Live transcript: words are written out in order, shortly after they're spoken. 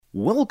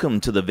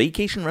Welcome to the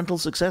Vacation Rental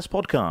Success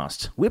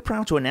Podcast. We're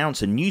proud to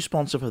announce a new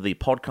sponsor for the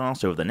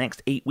podcast over the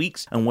next 8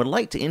 weeks and would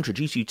like to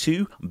introduce you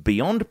to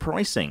Beyond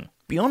Pricing.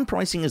 Beyond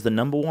Pricing is the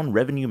 #1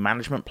 revenue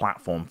management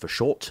platform for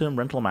short-term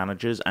rental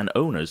managers and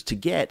owners to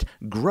get,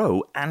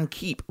 grow, and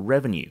keep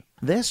revenue.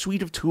 Their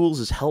suite of tools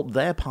has helped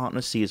their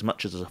partners see as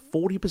much as a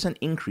 40%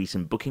 increase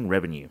in booking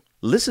revenue.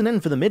 Listen in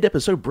for the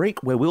mid-episode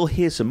break where we'll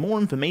hear some more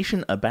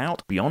information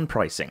about Beyond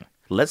Pricing.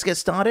 Let's get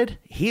started.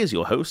 Here's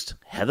your host,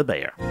 Heather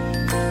Bayer.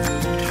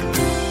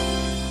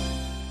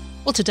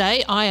 Well,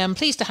 today I am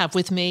pleased to have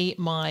with me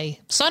my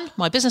son,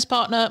 my business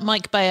partner,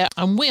 Mike Bayer,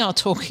 and we are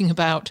talking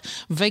about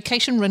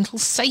vacation rental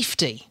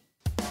safety.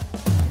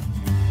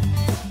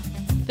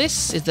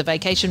 This is the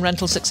Vacation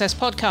Rental Success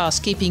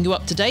Podcast, keeping you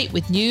up to date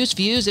with news,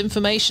 views,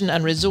 information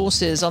and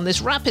resources on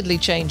this rapidly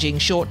changing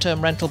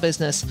short-term rental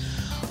business.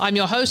 I'm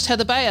your host,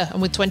 Heather Bayer,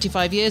 and with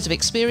 25 years of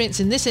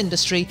experience in this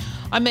industry,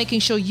 I'm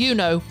making sure you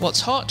know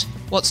what's hot,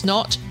 what's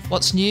not,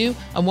 what's new,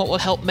 and what will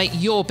help make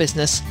your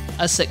business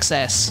a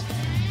success.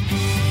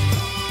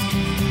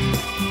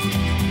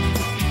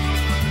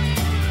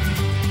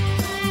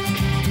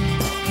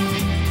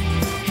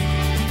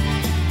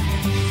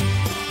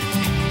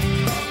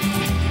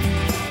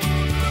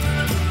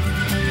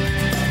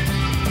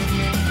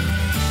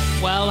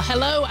 Well,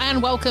 hello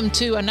and welcome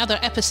to another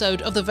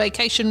episode of the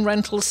Vacation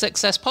Rental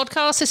Success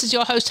Podcast. This is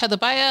your host, Heather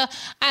Bayer,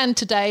 and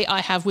today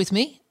I have with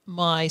me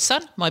my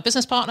son, my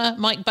business partner,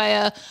 Mike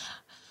Bayer,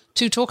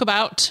 to talk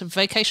about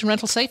vacation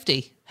rental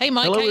safety. Hey,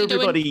 Mike, hello, how you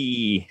everybody.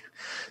 doing?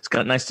 It's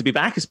kind of nice to be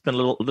back. It's been a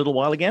little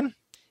while again.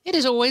 It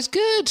is always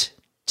good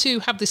to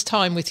have this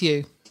time with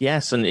you.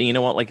 Yes, and you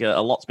know what?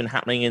 A lot's been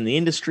happening in the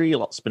industry. A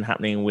lot's been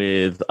happening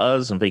with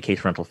us and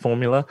Vacation Rental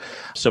Formula.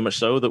 So much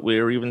so that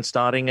we're even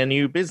starting a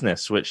new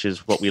business, which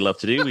is what we love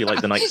to do. We like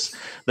the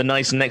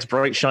nice, next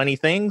bright, shiny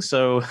thing.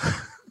 So.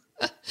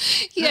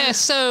 Yeah,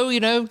 so,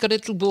 got a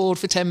little bored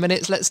for 10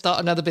 minutes. Let's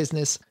start another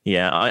business.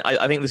 Yeah,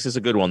 I think this is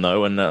a good one,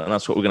 though, and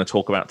that's what we're going to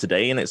talk about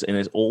today. And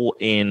it's all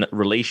in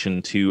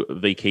relation to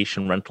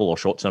vacation rental or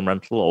short-term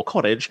rental or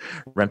cottage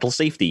rental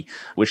safety,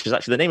 which is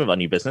actually the name of our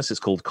new business. It's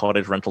called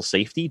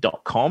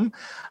cottagerentalsafety.com.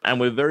 And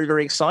we're very,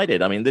 very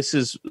excited.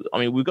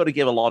 We've got to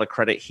give a lot of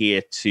credit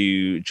here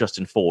to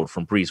Justin Ford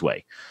from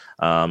Breezeway.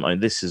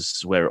 This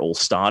is where it all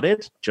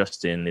started.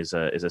 Justin is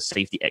a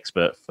safety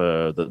expert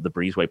for the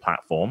Breezeway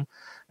platform.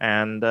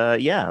 And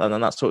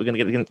and that's what we're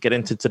going to get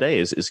into today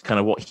is kind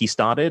of what he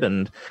started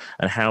and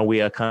how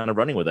we are kind of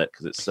running with it,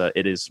 because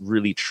it is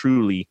really,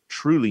 truly,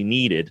 truly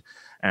needed.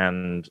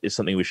 And it's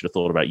something we should have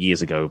thought about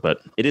years ago,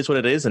 but it is what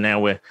it is, and now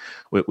we're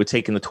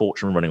taking the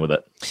torch and running with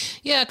it.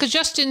 Yeah, because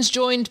Justin's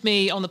joined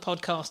me on the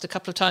podcast a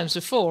couple of times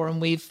before, and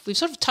we've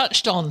sort of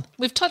touched on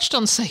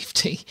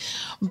safety,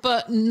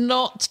 but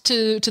not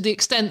to the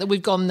extent that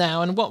we've gone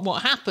now. And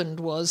what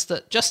happened was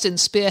that Justin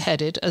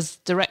spearheaded, as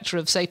Director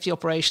of Safety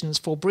Operations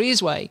for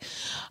Breezeway,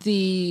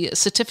 the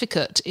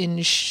certificate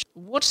in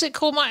what is it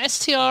called? My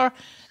STRSI.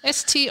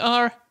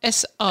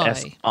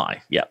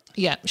 SI, yeah.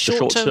 Yeah,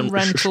 short-term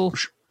rental.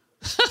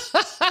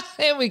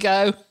 Here we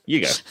go.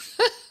 You go.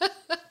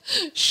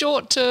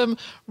 Short-term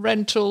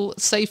rental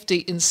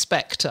safety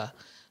inspector.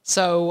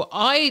 So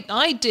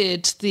I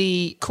did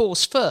the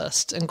course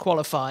first and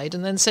qualified,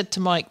 and then said to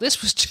Mike,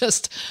 this was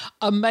just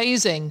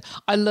amazing.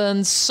 I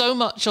learned so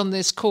much on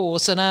this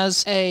course, and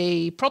as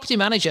a property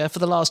manager for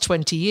the last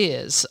 20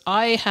 years,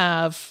 I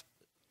have,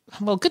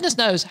 well, goodness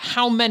knows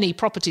how many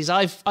properties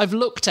I've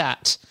looked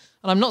at.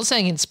 And I'm not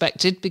saying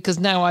inspected, because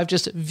now I've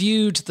just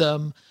viewed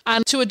them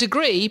and to a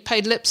degree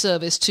paid lip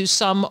service to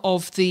some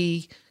of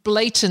the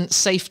blatant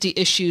safety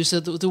issues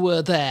that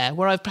were there,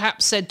 where I've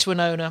perhaps said to an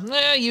owner,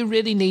 you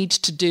really need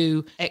to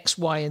do X,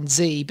 Y, and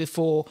Z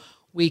before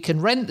we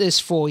can rent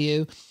this for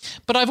you.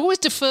 But I've always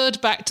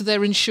deferred back to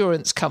their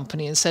insurance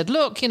company and said,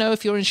 look,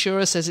 if your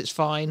insurer says it's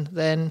fine,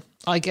 then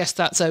I guess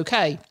that's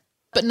okay.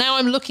 But now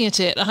I'm looking at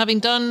it, having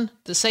done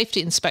the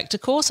safety inspector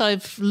course,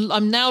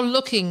 I'm now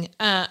looking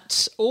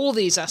at all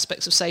these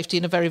aspects of safety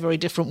in a very, very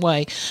different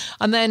way.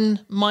 And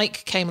then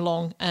Mike came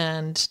along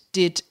and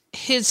did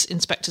his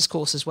inspector's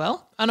course as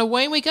well. And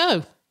away we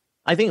go.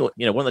 I think, one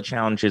of the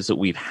challenges that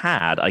we've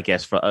had, I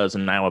guess, for us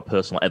and our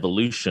personal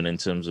evolution in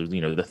terms of,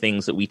 the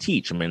things that we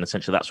teach.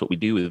 Essentially, that's what we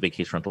do with the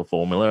Vacation Rental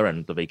Formula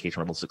and the Vacation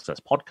Rental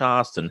Success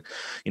Podcast and,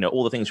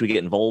 all the things we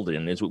get involved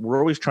in is we're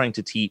always trying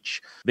to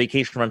teach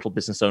vacation rental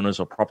business owners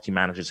or property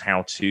managers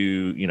how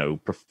to,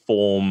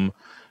 perform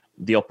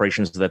the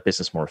operations of their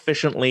business more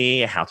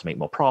efficiently, how to make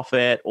more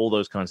profit, all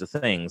those kinds of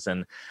things.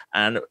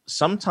 And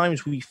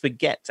sometimes we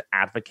forget to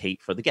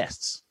advocate for the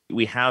guests.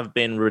 We have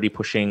been really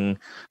pushing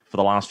for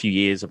the last few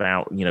years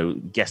about,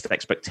 guest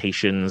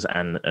expectations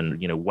and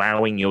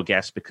wowing your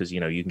guests because,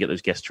 you can get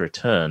those guests to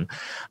return.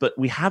 But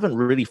we haven't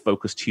really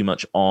focused too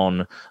much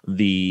on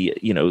the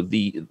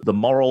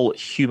moral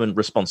human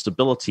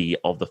responsibility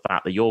of the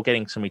fact that you're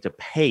getting somebody to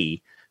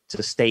pay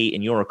to stay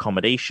in your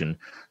accommodation.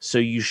 So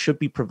you should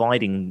be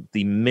providing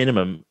the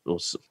minimum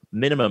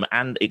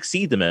and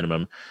exceed the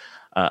minimum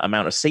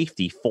amount of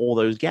safety for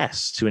those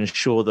guests to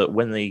ensure that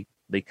when they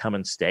they come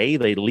and stay,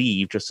 they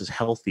leave just as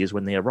healthy as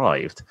when they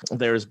arrived.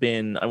 There has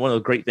been one of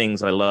the great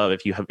things I love,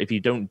 if you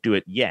don't do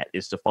it yet,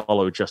 is to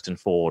follow Justin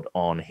Ford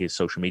on his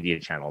social media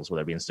channels,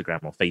 whether it be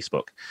Instagram or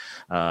Facebook.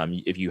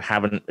 If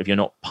you're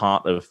not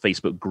part of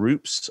Facebook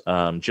groups,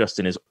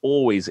 Justin is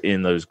always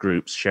in those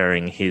groups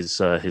sharing his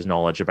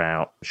knowledge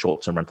about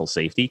short-term rental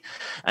safety,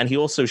 and he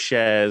also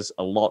shares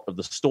a lot of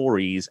the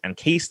stories and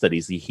case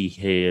studies that he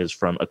hears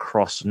from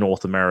across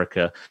North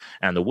America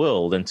and the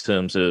world in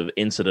terms of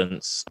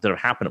incidents that have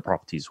happened at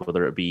properties,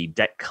 whether it be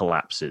deck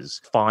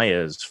collapses,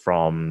 fires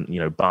from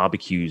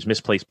barbecues,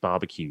 misplaced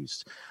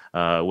barbecues,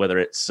 whether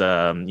it's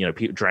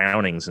people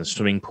drownings in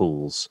swimming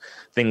pools,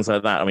 things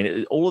like that. I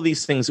mean, all of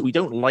these things that we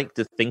don't like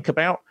to think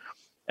about.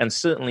 And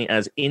certainly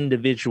as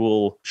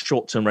individual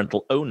short-term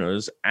rental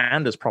owners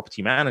and as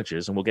property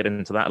managers, and we'll get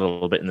into that a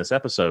little bit in this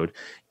episode,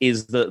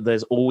 is that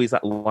there's always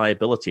that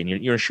liability. And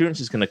your insurance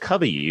is going to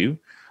cover you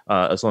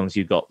as long as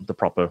you've got the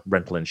proper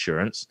rental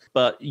insurance.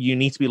 But you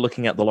need to be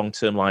looking at the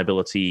long-term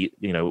liability,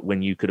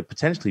 when you could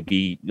potentially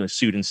be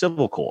sued in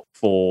civil court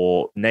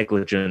for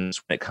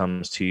negligence when it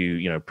comes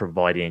to,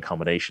 providing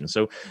accommodation.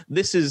 So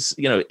this is,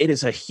 it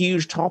is a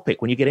huge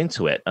topic when you get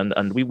into it.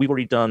 And we've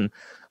already done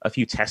a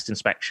few test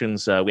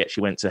inspections. We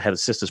actually went to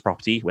Heather's sister's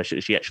property where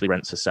she actually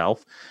rents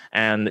herself.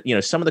 And,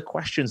 some of the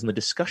questions and the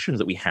discussions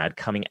that we had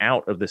coming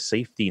out of this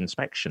safety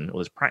inspection, or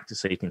this practice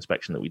safety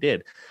inspection that we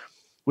did,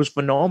 was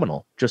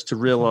phenomenal, just to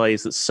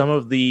realize that some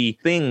of the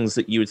things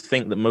that you would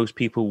think that most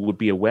people would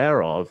be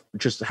aware of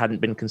just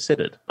hadn't been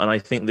considered. And I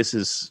think this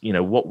is,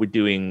 what we're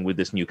doing with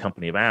this new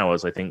company of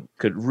ours, I think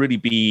could really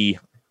be,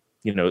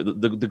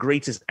 the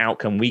greatest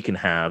outcome we can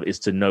have is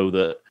to know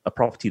that a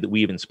property that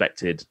we've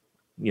inspected,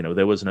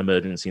 there was an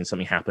emergency and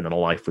something happened and a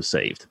life was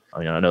saved. I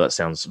mean, I know that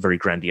sounds very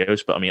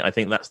grandiose, but I mean, I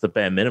think that's the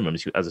bare minimum.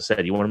 As I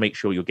said, you want to make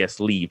sure your guests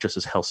leave just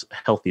as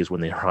healthy as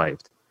when they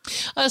arrived.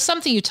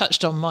 Something you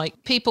touched on,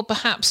 Mike, people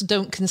perhaps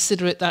don't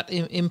consider it that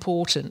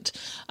important.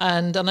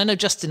 And I know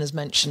Justin has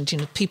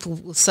mentioned, people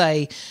will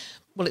say,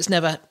 well,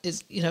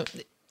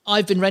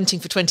 I've been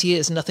renting for 20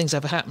 years and nothing's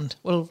ever happened.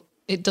 Well,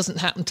 it doesn't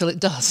happen till it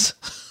does.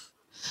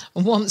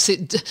 And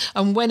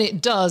when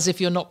it does,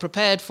 if you're not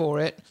prepared for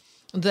it,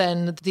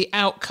 then the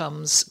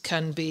outcomes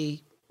can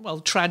be,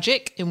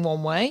 tragic in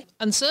one way.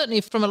 And certainly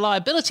from a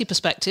liability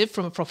perspective,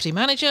 from a property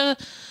manager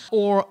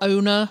or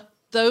owner,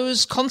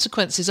 those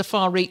consequences are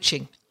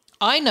far-reaching.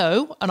 I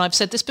know, and I've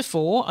said this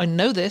before, I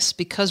know this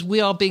because we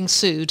are being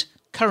sued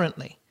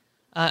currently.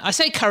 I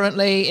say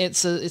currently,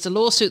 it's a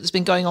lawsuit that's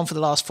been going on for the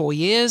last 4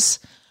 years.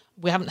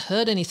 We haven't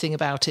heard anything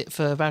about it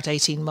for about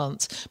 18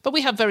 months, but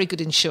we have very good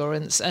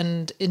insurance,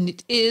 and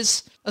it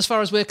is, as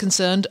far as we're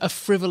concerned, a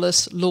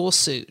frivolous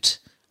lawsuit.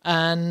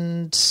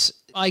 And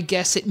I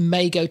guess it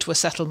may go to a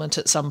settlement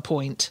at some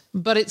point.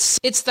 But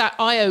it's that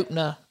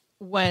eye-opener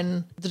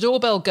when the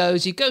doorbell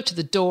goes, you go to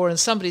the door and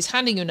somebody's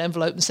handing you an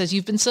envelope and says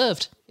you've been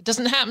served. It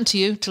doesn't happen to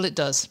you till it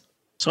does.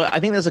 So I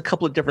think there's a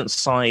couple of different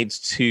sides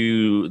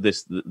to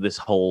this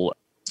whole,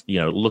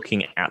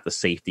 looking at the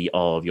safety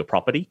of your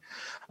property.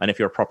 And if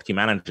you're a property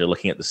manager,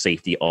 looking at the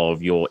safety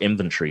of your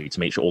inventory to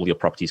make sure all your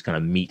properties kind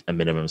of meet a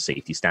minimum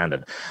safety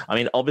standard. I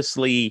mean,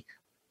 obviously,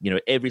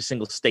 every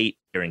single state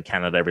here in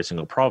Canada, every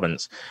single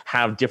province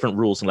have different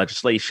rules and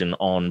legislation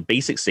on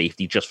basic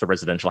safety just for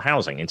residential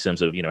housing in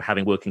terms of,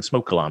 having working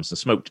smoke alarms and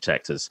smoke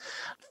detectors.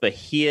 But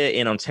here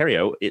in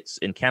Ontario, it's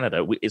in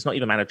Canada, it's not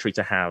even mandatory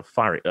to have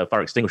fire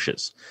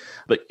extinguishers.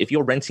 But if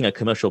you're renting a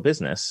commercial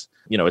business,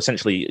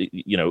 essentially,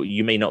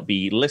 you may not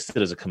be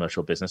listed as a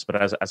commercial business, but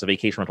as a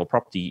vacation rental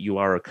property, you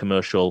are a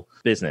commercial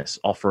business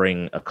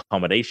offering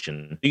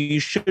accommodation. You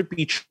should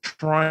be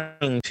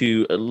trying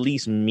to at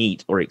least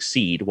meet or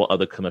exceed what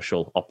other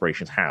commercial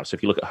operations have. So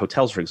if you look at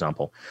hotels, for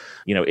example,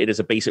 it is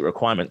a basic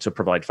requirement to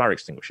provide fire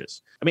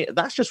extinguishers. I mean,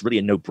 that's just really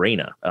a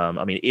no-brainer.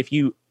 I mean, if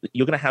you're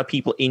going to have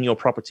people in your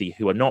property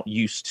who are not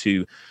used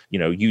to,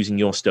 using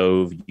your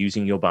stove,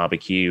 using your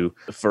barbecue.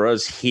 For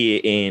us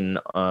here in,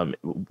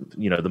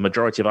 the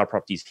majority of our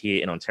properties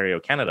here in Ontario,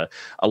 Canada,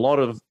 a lot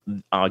of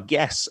our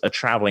guests are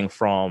traveling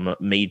from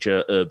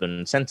major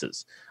urban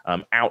centers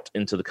out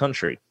into the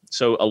country.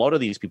 So a lot of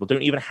these people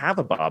don't even have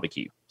a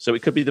barbecue. So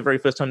it could be the very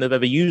first time they've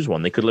ever used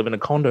one. They could live in a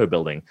condo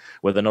building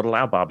where they're not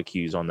allowed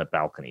barbecues on their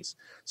balconies.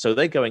 So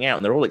they're going out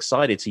and they're all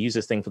excited to use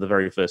this thing for the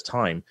very first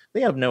time.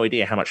 They have no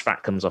idea how much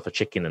fat comes off a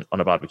chicken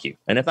on a barbecue.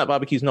 And if that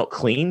barbecue is not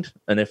cleaned,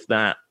 and if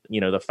that,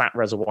 the fat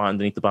reservoir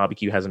underneath the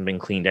barbecue hasn't been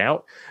cleaned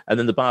out, and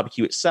then the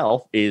barbecue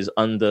itself is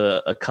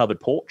under a covered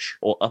porch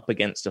or up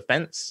against a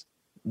fence,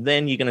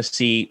 then you're going to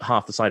see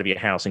half the side of your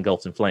house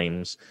engulfed in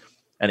flames.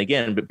 And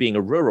again, but being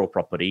a rural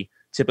property,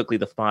 typically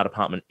the fire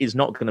department is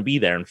not going to be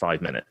there in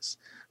 5 minutes.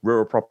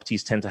 Rural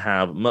properties tend to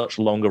have much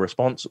longer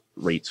response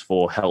rates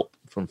for help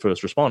from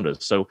first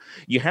responders. So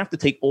you have to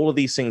take all of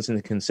these things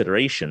into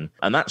consideration.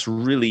 And that's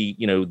really,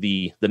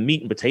 the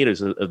meat and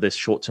potatoes of this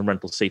short-term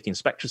rental safety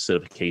inspection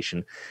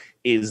certification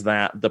is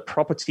that the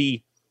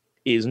property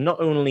is not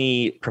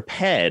only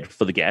prepared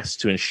for the guests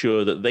to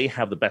ensure that they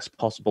have the best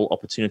possible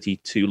opportunity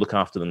to look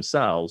after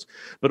themselves,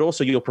 but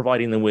also you're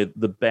providing them with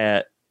the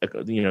bare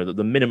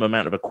the minimum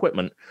amount of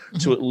equipment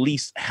to at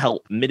least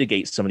help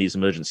mitigate some of these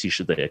emergencies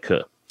should they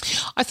occur.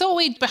 I thought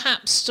we'd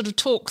perhaps sort of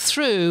talk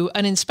through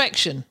an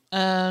inspection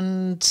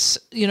and,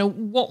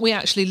 what we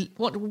actually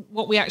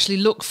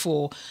look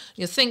for.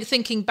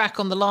 Thinking back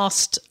on the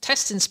last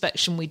test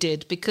inspection we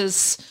did,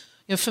 because,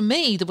 for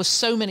me, there were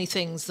so many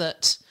things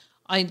that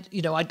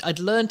I'd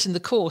learnt in the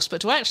course,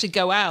 but to actually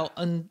go out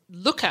and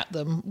look at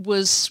them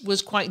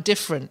was quite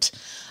different.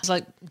 It's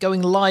like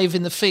going live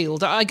in the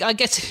field. I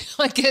guess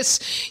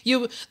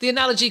the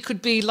analogy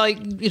could be like,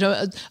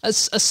 a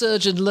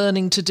surgeon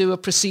learning to do a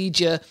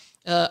procedure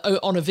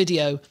on a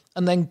video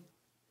and then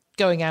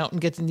going out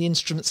and getting the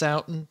instruments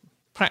out and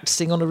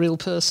practicing on a real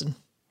person.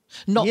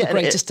 Not the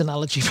greatest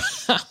analogy,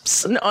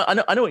 perhaps. No, I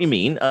know what you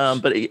mean,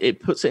 but it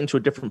puts it into a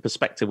different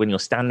perspective when you're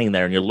standing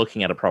there and you're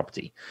looking at a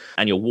property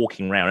and you're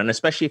walking around, and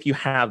especially if you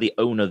have the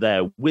owner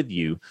there with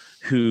you,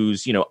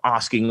 who's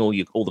asking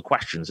all the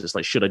questions. It's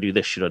like, should I do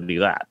this? Should I do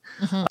that?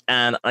 Mm-hmm.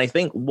 And I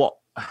think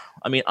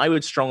I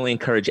would strongly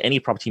encourage any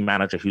property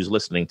manager who's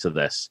listening to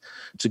this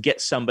to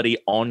get somebody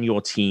on your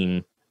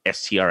team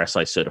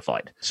STRSI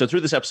certified. So through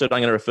this episode,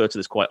 I'm going to refer to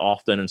this quite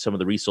often in some of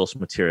the resource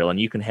material, and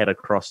you can head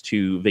across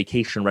to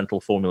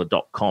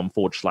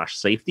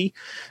vacationrentalformula.com/safety.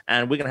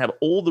 And we're going to have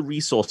all the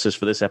resources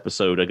for this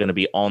episode are going to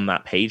be on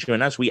that page.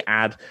 And as we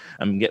add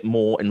and get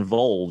more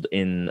involved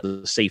in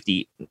the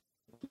safety,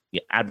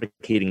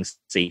 advocating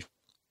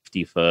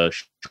safety for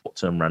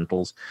short-term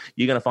rentals,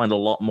 you're going to find a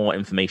lot more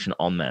information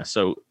on there.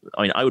 So,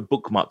 I would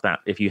bookmark that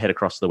if you head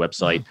across to the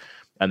website. Mm-hmm.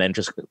 And then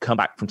just come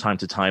back from time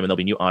to time, and there'll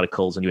be new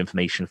articles and new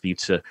information for you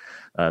to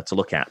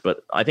look at.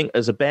 But I think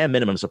as a bare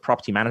minimum, as a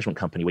property management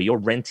company where you're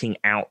renting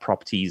out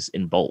properties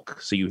in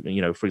bulk, so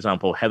for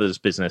example, Heather's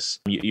business,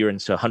 you're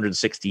into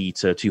 160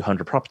 to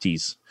 200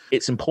 properties.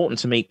 It's important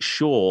to make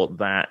sure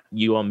that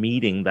you are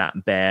meeting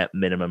that bare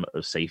minimum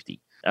of safety.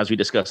 As we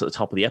discussed at the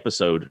top of the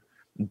episode,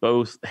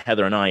 both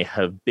Heather and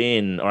I've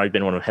been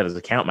one of Heather's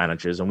account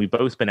managers, and we've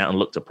both been out and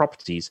looked at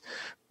properties.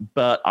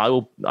 But I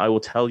will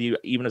tell you,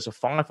 even as a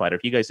firefighter,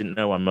 if you guys didn't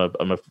know, I'm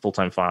a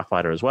full-time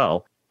firefighter as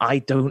well. I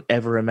don't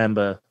ever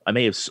remember. I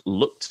may have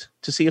looked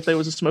to see if there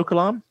was a smoke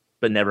alarm,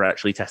 but never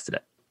actually tested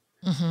it.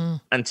 Mm-hmm.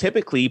 And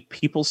typically,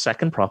 people's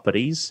second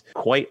properties,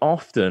 quite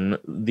often,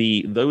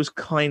 those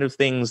kind of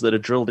things that are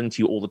drilled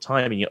into you all the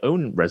time in your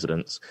own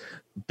residence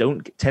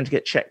don't tend to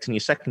get checked in your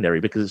secondary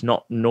because it's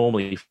not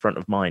normally front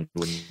of mind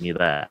when you're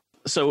there.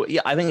 So,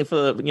 I think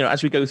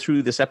as we go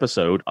through this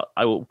episode,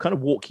 I will kind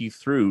of walk you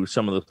through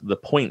some of the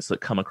points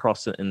that come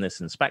across in this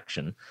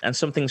inspection and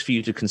some things for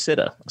you to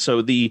consider.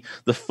 So the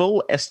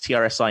full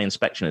STRSI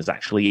inspection is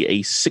actually a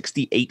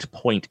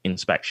 68-point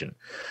inspection.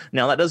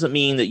 Now, that doesn't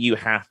mean that you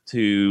have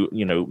to,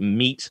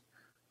 meet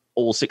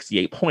all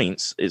 68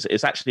 points.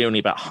 It's actually only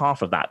about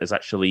half of that is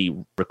actually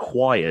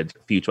required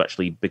for you to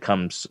actually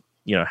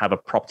have a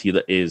property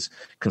that is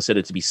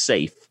considered to be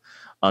safe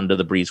under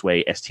the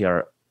Breezeway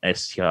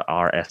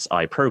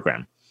STRSI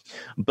program.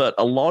 But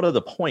a lot of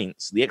the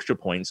points, the extra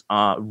points,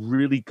 are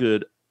really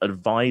good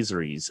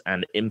advisories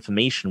and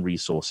information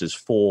resources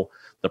for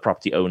the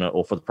property owner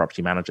or for the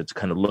property manager to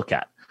kind of look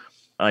at.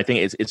 And I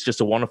think it's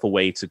just a wonderful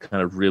way to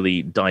kind of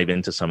really dive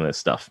into some of this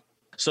stuff.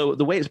 So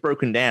the way it's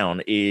broken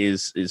down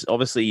is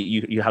obviously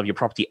you have your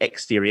property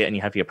exterior and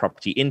you have your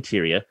property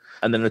interior.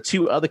 And then the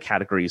two other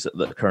categories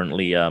that are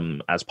currently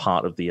as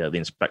part of the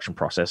inspection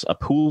process are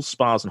pools,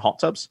 spas, and hot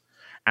tubs,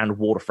 and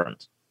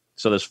waterfront.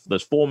 So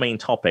there's four main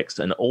topics,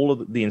 and all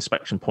of the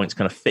inspection points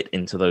kind of fit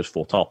into those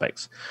four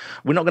topics.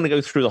 We're not going to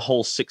go through the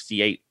whole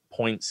 68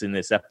 points in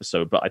this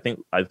episode, but I think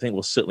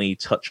we'll certainly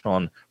touch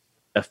on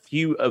a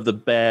few of the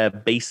bare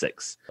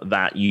basics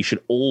that you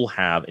should all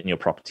have in your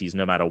properties,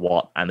 no matter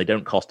what, and they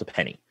don't cost a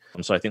penny.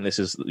 So I think this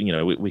is,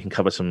 we can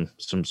cover some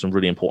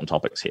really important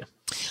topics here.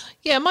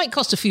 Yeah, it might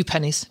cost a few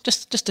pennies,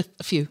 just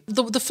a few.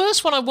 The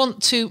first one I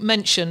want to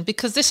mention,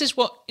 because this is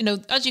what,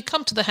 as you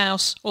come to the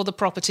house or the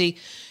property,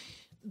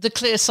 the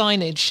clear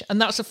signage.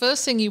 And that's the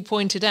first thing you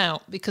pointed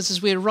out, because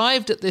as we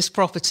arrived at this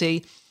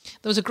property,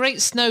 there was a great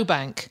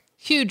snowbank,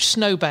 huge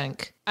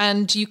snowbank,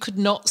 and you could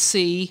not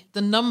see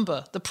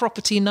the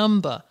property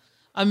number.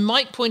 And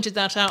Mike pointed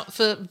that out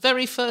for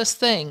very first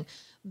thing,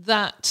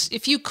 that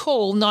if you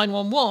call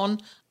 911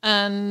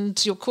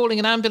 and you're calling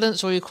an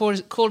ambulance or you're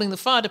calling the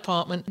fire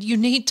department, you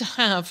need to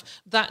have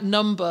that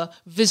number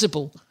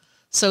visible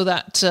so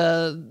that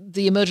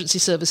the emergency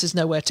services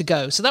know where to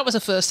go. So that was the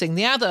first thing.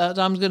 The other that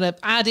I'm going to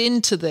add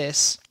into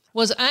this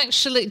was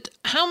actually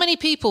how many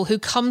people who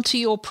come to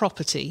your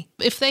property,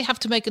 if they have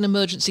to make an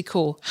emergency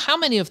call, how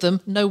many of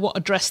them know what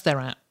address they're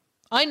at?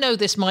 I know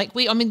this, Mike.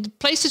 The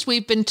places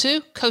we've been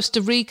to,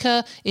 Costa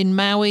Rica, in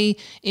Maui,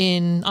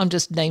 I'm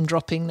just name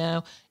dropping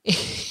now,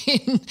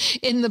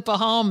 in the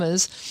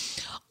Bahamas,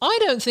 I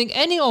don't think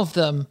any of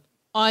them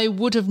I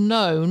would have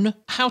known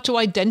how to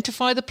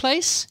identify the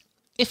place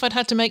if I'd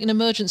had to make an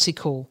emergency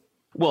call.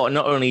 Well,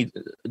 not only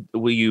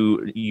were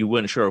you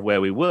weren't sure of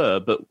where we were,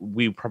 but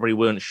we probably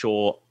weren't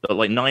sure that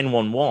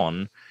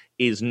 911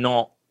 is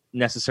not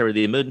necessarily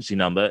the emergency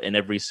number in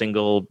every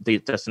single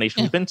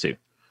destination we've been to.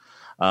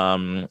 I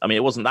mean,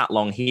 it wasn't that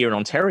long here in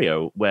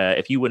Ontario where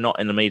if you were not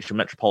in a major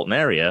metropolitan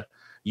area,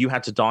 you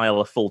had to dial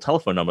a full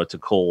telephone number to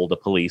call the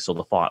police or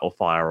the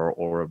fire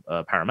or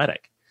a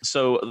paramedic.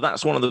 So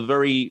that's one of the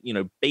very,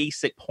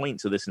 basic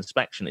points of this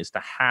inspection is to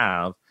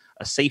have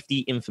a safety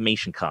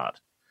information card.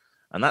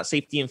 And that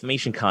safety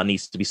information card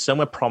needs to be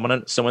somewhere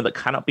prominent, somewhere that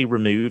cannot be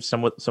removed,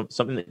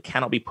 something that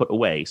cannot be put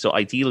away. So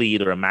ideally,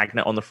 either a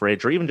magnet on the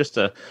fridge or even just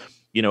a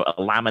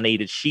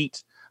laminated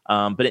sheet.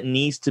 But it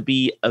needs to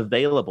be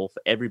available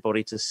for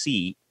everybody to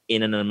see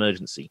in an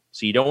emergency.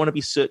 So you don't want to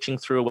be searching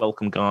through a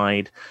welcome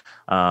guide.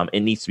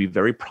 It needs to be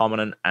very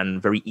prominent and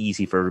very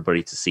easy for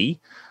everybody to see.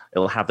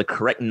 It'll have the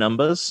correct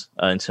numbers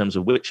in terms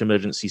of which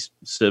emergency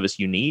service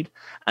you need,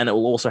 and it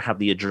will also have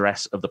the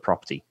address of the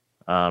property.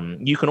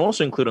 You can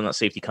also include on that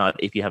safety card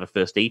if you have a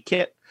first aid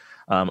kit,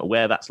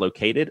 where that's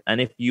located.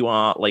 And if you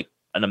are like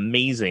an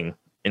amazing,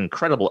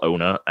 incredible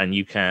owner and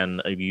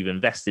you've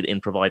invested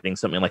in providing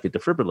something like a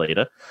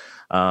defibrillator,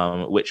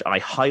 which I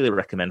highly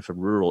recommend for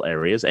rural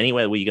areas,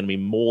 anywhere where you're going to be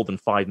more than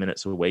 5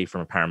 minutes away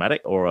from a paramedic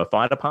or a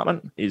fire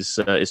department, is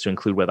to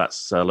include where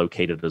that's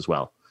located as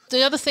well.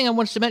 The other thing I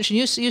wanted to mention,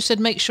 you said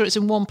make sure it's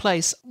in one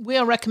place. We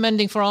are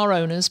recommending for our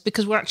owners,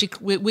 because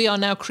we are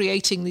now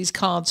creating these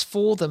cards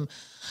for them.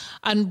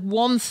 And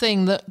one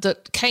thing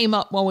that came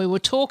up while we were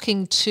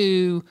talking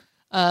to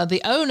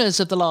the owners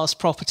of the last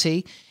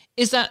property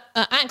is that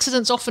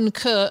accidents often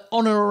occur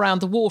on or around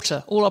the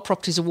water. All our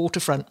properties are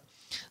waterfront.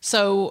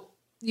 So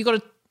you've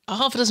got a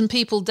half a dozen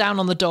people down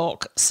on the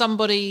dock.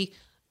 Somebody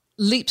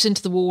leaps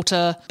into the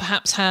water,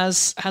 perhaps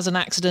has an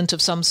accident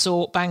of some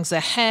sort, bangs their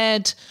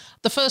head.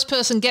 The first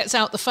person gets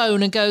out the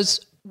phone and goes,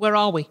 "Where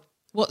are we?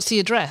 What's the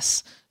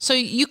address?" So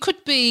you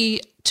could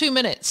be 2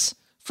 minutes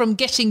from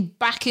getting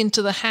back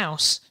into the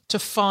house to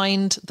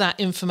find that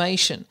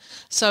information.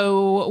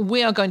 So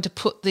we are going to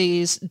put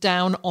these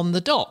down on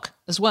the dock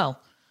as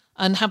well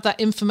and have that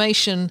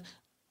information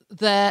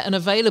there and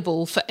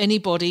available for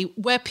anybody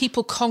where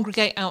people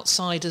congregate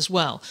outside as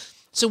well.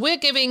 So we're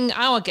giving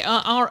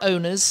our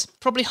owners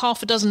probably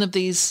half a dozen of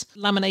these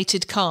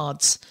laminated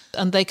cards,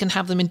 and they can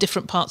have them in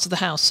different parts of the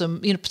house.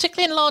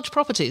 Particularly in large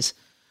properties,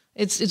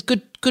 it's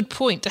good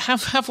point to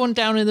have one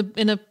down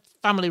in a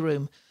family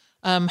room,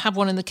 have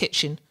one in the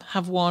kitchen,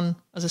 have one,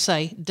 as I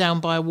say, down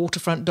by a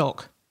waterfront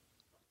dock.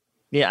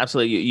 Yeah,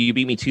 absolutely. You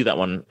beat me to that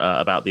one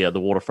about the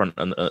waterfront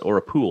or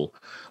a pool.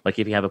 Like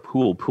if you have a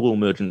pool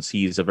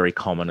emergencies are very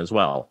common as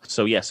well.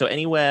 So so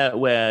anywhere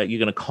where you're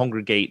going to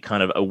congregate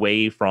kind of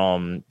away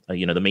from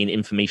the main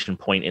information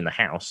point in the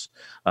house,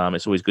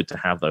 it's always good to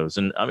have those.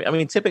 And I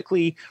mean,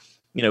 typically,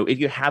 if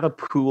you have a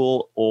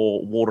pool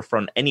or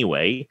waterfront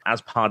anyway,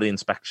 as part of the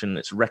inspection,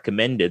 it's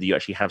recommended that you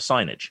actually have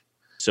signage.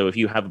 So if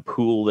you have a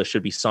pool, there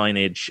should be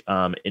signage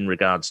in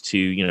regards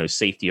to,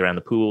 safety around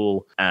the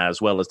pool,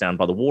 as well as down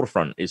by the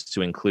waterfront, is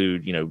to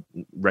include,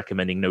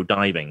 recommending no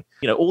diving.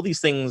 All these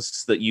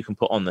things that you can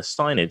put on the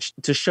signage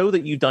to show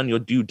that you've done your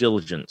due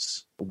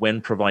diligence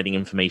when providing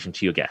information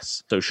to your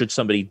guests. So should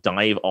somebody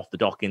dive off the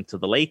dock into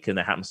the lake and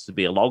there happens to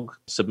be a log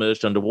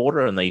submerged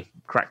underwater and they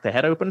crack their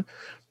head open,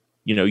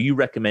 you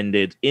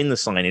recommended in the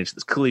signage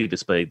that's clearly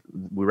displayed,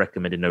 we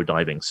recommended no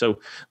diving. So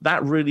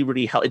that really,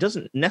 really helps. It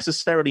doesn't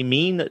necessarily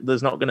mean that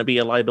there's not going to be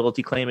a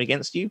liability claim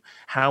against you.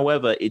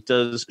 However, it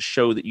does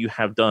show that you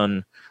have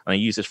done, and I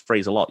use this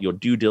phrase a lot, your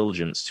due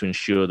diligence to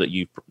ensure that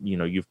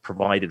you've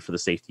provided for the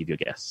safety of your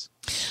guests.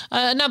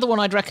 Another one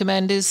I'd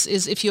recommend is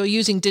if you're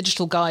using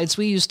digital guides,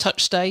 we use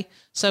TouchStay.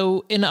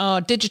 So in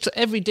our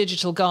every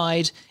digital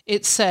guide,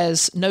 it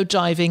says no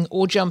diving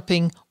or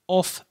jumping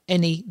off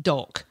any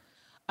dock.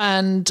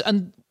 And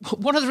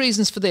one of the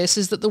reasons for this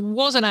is that there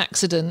was an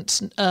accident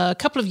a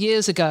couple of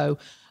years ago,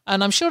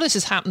 and I'm sure this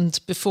has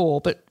happened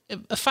before, but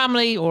a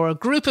family or a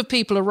group of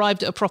people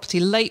arrived at a property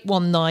late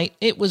one night.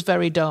 It was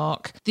very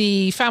dark.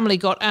 The family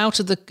got out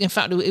of in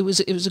fact, it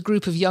was a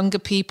group of younger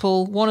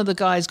people. One of the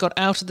guys got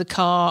out of the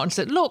car and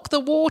said, "Look,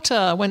 the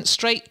water,"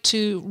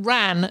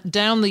 ran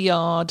down the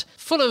yard,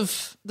 full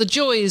of the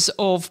joys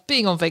of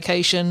being on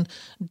vacation,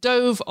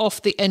 dove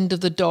off the end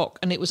of the dock,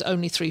 and it was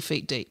only 3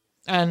 feet deep.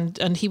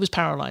 And he was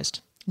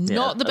paralyzed.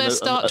 Not the best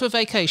start to a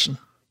vacation.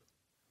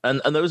 And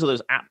those are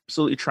those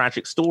absolutely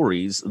tragic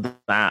stories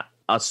that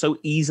are so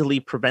easily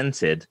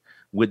prevented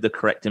with the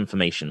correct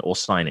information or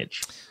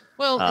signage.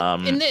 Well,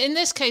 in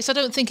this case, I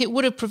don't think it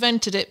would have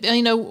prevented it.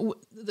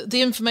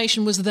 The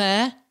information was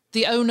there.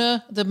 The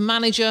owner, the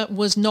manager,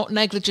 was not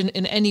negligent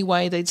in any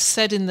way. They'd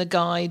said in the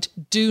guide,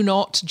 do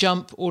not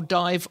jump or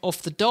dive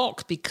off the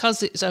dock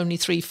because it's only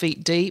 3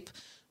 feet deep.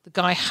 The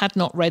guy had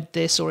not read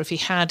this, or if he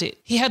had it,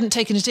 he hadn't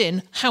taken it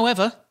in.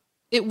 However,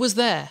 it was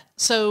there.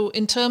 So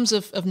in terms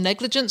of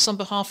negligence on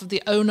behalf of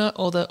the owner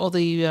or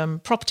the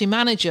property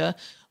manager,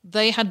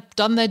 they had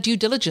done their due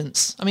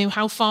diligence. I mean,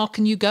 how far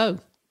can you go?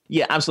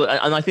 Yeah, absolutely.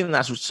 And I think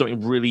that's something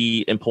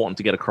really important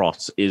to get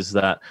across, is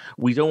that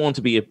we don't want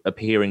to be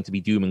appearing to be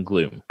doom and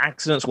gloom.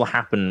 Accidents will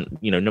happen,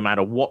 no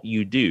matter what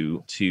you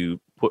do to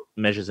put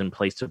measures in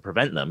place to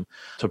prevent them,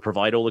 to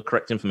provide all the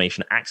correct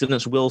information.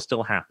 Accidents will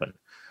still happen.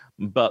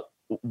 But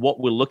what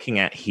we're looking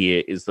at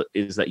here is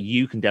that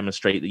you can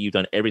demonstrate that you've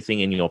done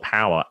everything in your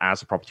power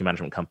as a property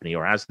management company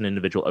or as an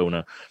individual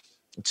owner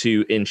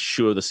to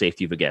ensure the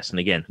safety of a guest. And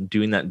again,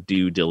 doing that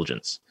due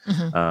diligence.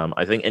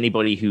 I think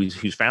anybody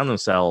who's found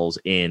themselves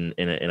in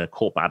a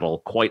court battle,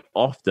 quite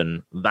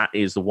often that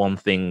is the one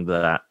thing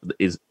that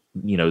is,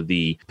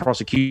 the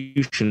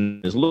prosecution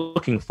is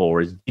looking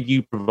for is, did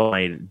you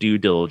provide due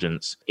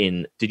diligence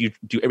did you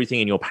do everything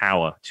in your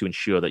power to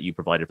ensure that you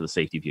provided for the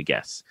safety of your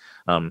guests?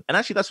 And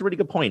actually, that's a really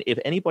good point. If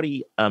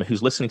anybody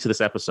who's listening to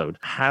this episode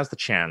has the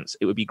chance,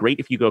 it would be great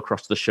if you go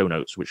across to the show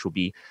notes, which will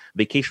be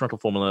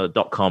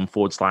vacationrentalformula.com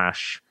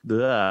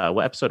 /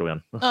 what episode are we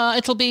on?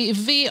 It'll be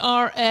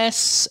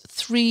VRS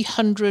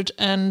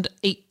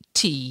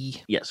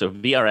 380. Yeah, so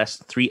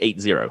VRS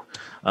 380.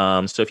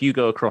 So if you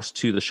go across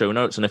to the show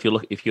notes, and if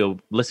you're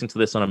listening to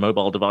this on a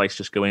mobile device,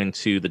 just go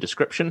into the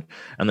description,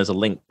 and there's a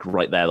link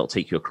right there that'll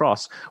take you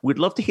across. We'd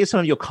love to hear some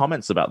of your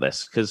comments about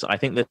this, because I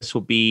think this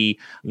will be,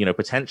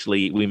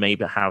 potentially we may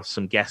have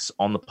some guests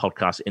on the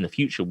podcast in the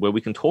future where we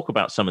can talk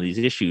about some of these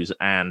issues,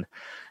 and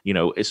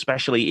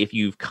especially if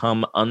you've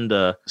come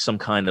under some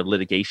kind of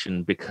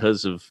litigation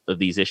because of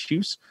these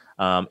issues.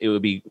 It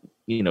would be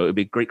it'd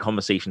be a great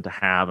conversation to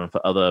have, and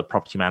for other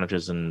property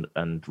managers and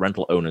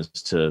rental owners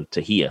to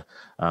hear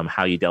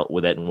how you dealt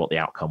with it and what the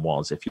outcome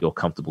was, if you're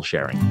comfortable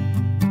sharing.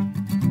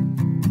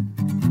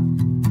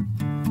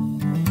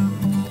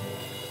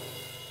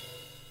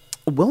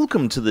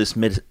 Welcome to this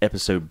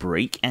mid-episode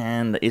break,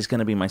 and it's going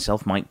to be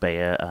myself, Mike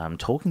Bayer,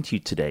 talking to you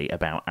today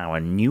about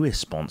our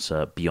newest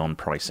sponsor, Beyond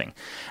Pricing.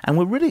 And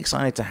we're really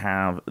excited to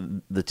have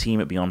the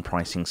team at Beyond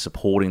Pricing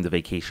supporting the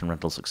Vacation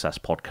Rental Success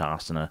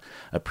podcast, and I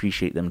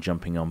appreciate them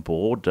jumping on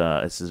board.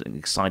 It's an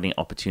exciting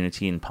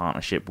opportunity in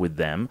partnership with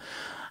them.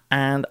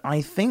 And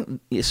I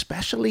think,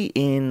 especially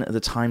in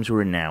the times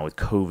we're in now with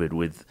COVID,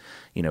 with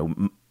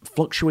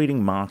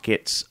fluctuating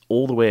markets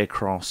all the way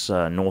across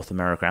North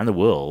America and the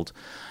world,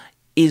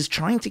 is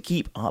trying to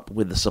keep up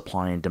with the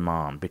supply and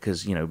demand,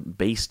 because,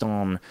 based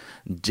on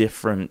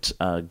different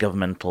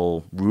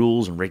governmental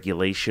rules and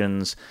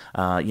regulations,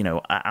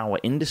 our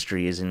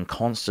industry is in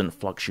constant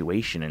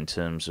fluctuation in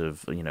terms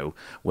of,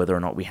 whether or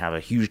not we have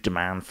a huge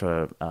demand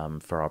for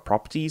our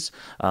properties,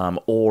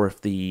 or if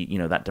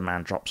that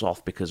demand drops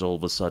off because all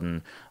of a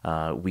sudden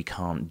we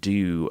can't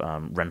do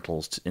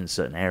rentals in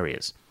certain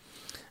areas.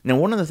 Now,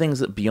 one of the things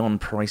that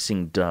Beyond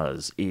Pricing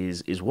does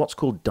is what's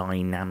called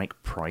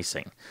dynamic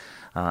pricing.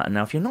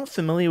 Now, if you're not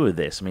familiar with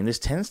this, this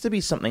tends to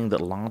be something that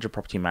larger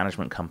property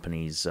management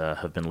companies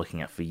have been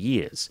looking at for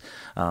years,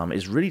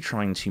 is really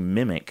trying to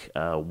mimic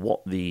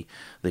what the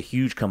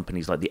huge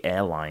companies like the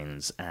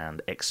airlines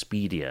and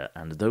Expedia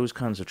and those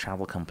kinds of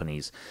travel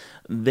companies,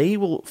 they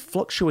will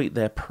fluctuate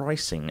their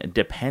pricing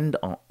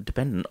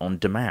dependent on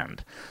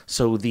demand.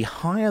 So the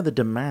higher the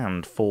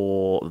demand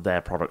for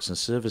their products and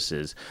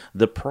services,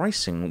 the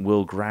pricing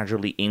will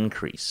gradually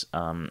increase,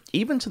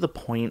 even to the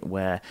point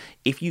where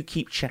if you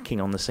keep checking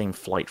on the same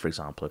flight, for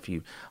example,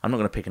 I'm not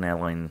going to pick an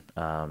airline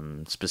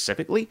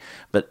specifically,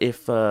 but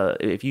if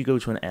you go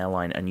to an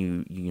airline and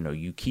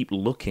you keep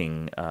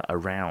looking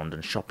around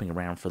and shopping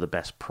around for the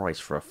best price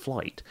for a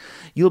flight,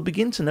 you'll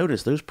begin to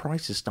notice those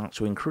prices start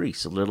to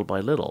increase little by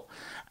little,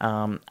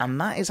 and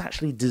that is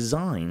actually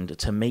designed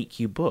to make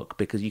you book,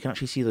 because you can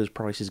actually see those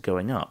prices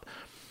going up.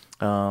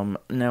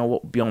 Now,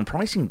 what Beyond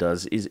Pricing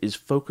does is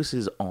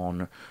focuses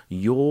on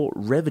your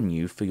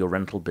revenue for your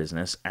rental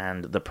business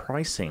and the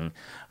pricing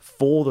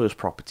for those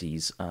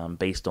properties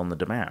based on the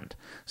demand.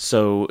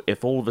 So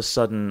if all of a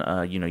sudden,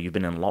 you've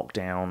been in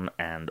lockdown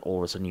and all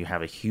of a sudden you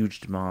have a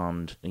huge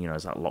demand,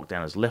 as that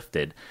lockdown is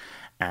lifted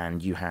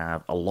and you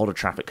have a lot of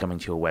traffic coming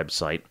to your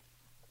website,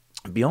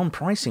 Beyond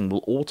Pricing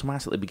will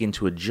automatically begin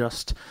to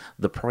adjust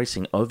the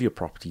pricing of your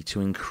property to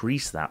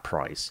increase that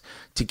price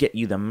to get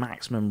you the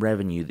maximum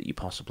revenue that you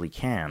possibly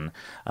can,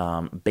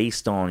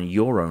 based on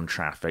your own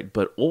traffic,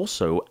 but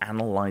also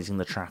analyzing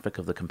the traffic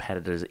of the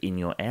competitors in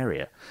your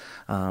area.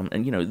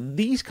 And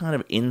these kind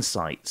of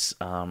insights,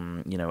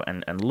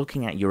 and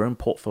looking at your own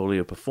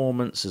portfolio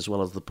performance as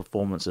well as the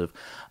performance of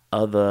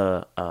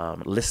other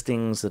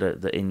listings that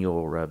are in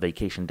your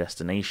vacation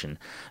destination,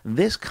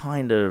 this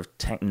kind of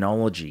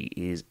technology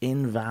is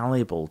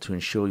invaluable to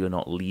ensure you're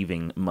not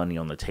leaving money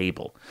on the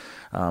table.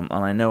 And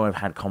I know I've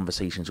had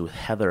conversations with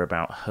Heather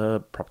about her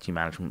property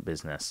management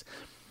business,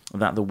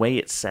 that the way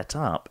it's set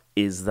up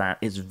is that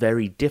it's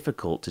very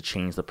difficult to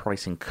change the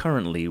pricing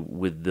currently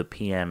with the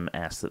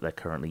PMS that they're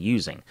currently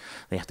using.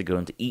 They have to go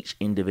into each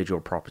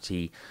individual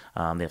property,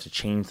 they have to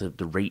change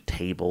the rate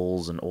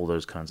tables and all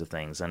those kinds of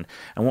things. And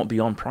what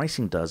Beyond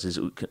Pricing does is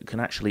it can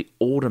actually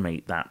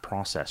automate that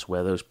process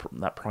where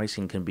that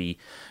pricing can be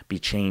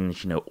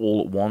changed,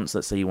 all at once.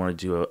 Let's say you want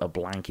to do a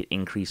blanket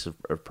increase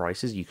of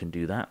prices, you can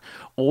do that.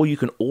 Or you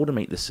can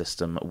automate the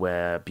system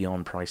where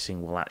Beyond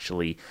Pricing will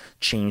actually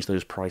change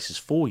those prices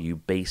for you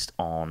based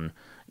on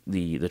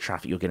the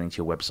traffic you're getting to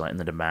your website and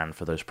the demand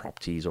for those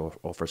properties or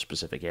for a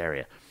specific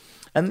area.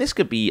 And this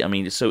could be, I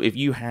mean, so if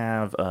you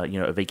have,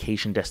 a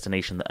vacation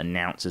destination that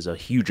announces a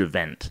huge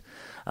event,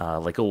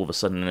 like all of a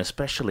sudden, and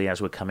especially as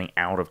we're coming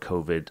out of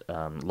COVID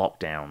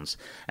lockdowns,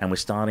 and we're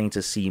starting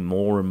to see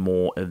more and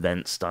more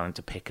events starting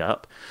to pick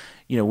up,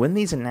 when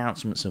these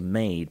announcements are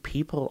made,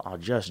 people are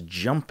just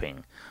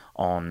jumping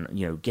on,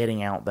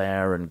 getting out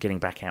there and getting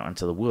back out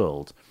into the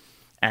world.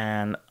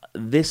 And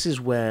this is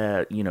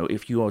where,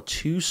 if you are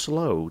too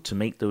slow to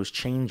make those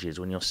changes,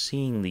 when you're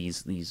seeing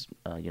these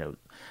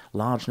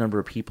large number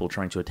of people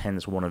trying to attend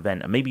this one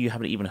event, and maybe you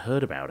haven't even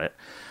heard about it,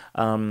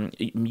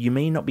 you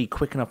may not be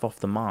quick enough off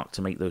the mark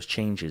to make those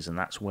changes, and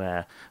that's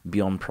where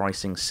Beyond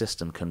Pricing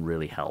system can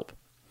really help.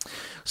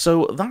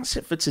 So that's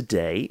it for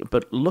today,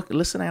 but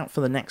listen out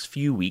for the next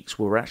few weeks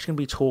where we're actually going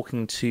to be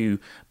talking to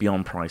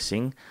Beyond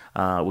Pricing.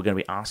 We're going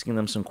to be asking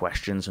them some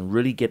questions and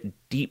really get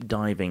deep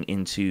diving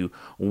into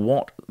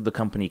what the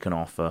company can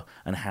offer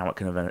and how it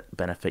can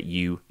benefit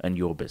you and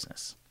your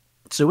business.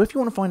 So if you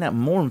want to find out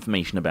more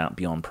information about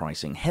Beyond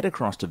Pricing, head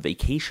across to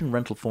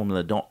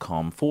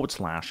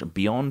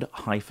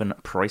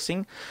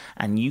vacationrentalformula.com/beyond-pricing,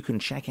 and you can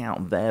check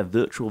out their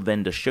virtual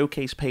vendor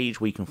showcase page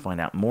where you can find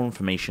out more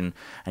information,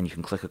 and you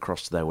can click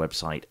across to their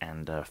website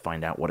and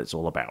find out what it's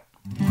all about.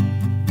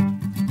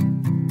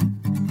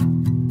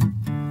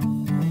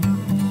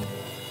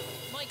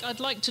 Mike, I'd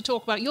like to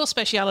talk about your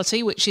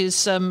speciality, which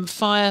is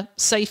fire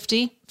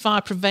safety,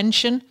 fire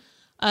prevention.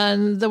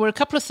 And there were a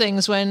couple of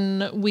things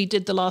when we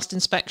did the last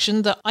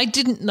inspection that I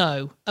didn't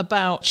know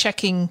about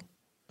checking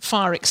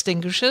fire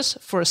extinguishers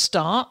for a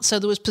start. So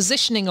there was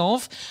positioning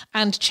of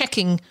and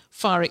checking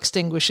fire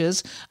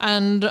extinguishers.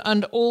 And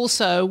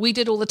also we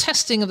did all the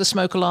testing of the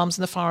smoke alarms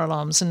and the fire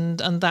alarms. And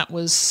that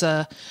was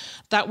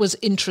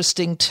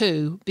interesting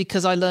too,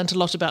 because I learned a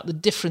lot about the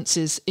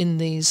differences in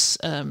these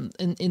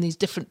in these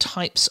different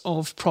types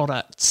of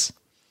products.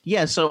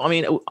 Yeah, so I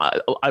mean,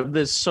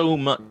 there's so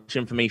much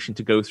information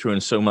to go through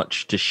and so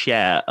much to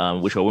share,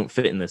 which I won't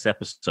fit in this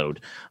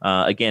episode.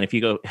 Again, if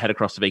you head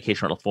across to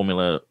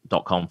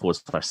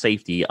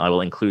vacationrentalformula.com/safety, I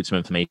will include some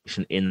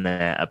information in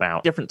there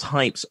about different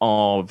types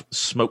of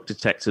smoke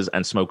detectors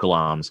and smoke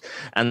alarms.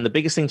 And the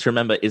biggest thing to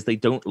remember is they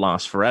don't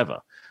last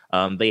forever.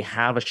 They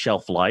have a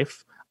shelf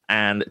life.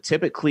 And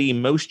typically,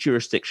 most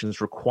jurisdictions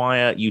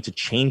require you to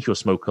change your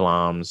smoke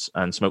alarms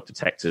and smoke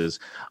detectors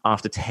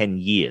after 10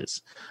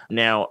 years.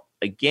 Now,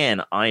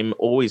 again, I'm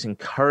always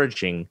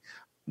encouraging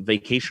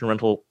vacation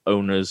rental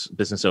owners,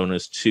 business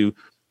owners to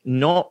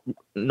not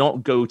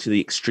go to the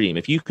extreme.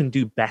 If you can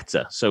do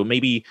better, so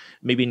maybe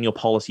in your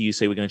policy you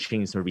say we're going to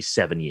change them every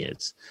 7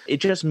 years. It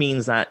just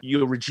means that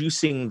you're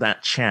reducing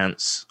that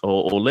chance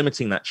or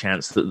limiting that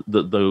chance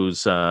that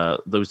those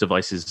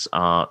devices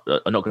are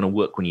not going to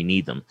work when you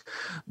need them.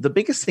 The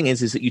biggest thing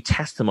is that you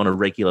test them on a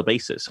regular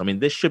basis. I mean,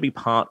 this should be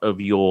part of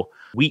your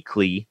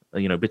weekly.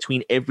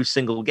 Between every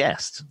single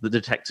guest, the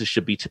detectors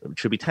should be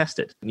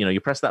tested. You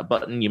press that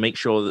button, you make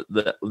sure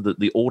that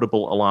the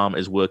audible alarm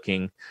is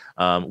working.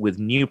 With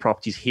new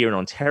properties here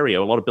in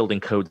Ontario, a lot of building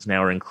codes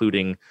now are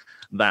including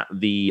that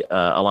the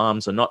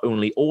alarms are not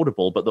only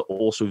audible, but they're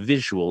also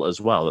visual as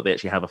well, that they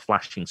actually have a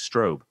flashing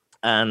strobe.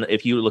 And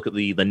if you look at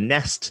the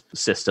Nest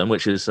system,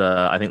 which is,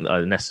 I think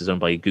Nest is owned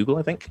by Google,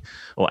 I think,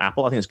 or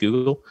Apple, I think it's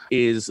Google,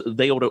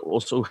 they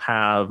also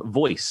have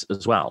voice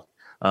as well.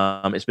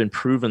 It's been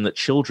proven that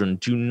children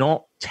do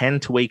not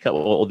tend to wake up,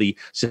 or the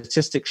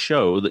statistics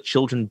show that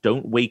children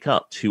don't wake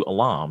up to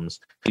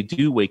alarms. They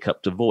do wake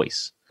up to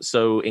voice.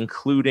 So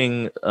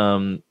including,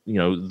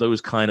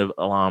 those kind of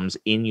alarms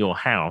in your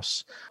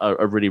house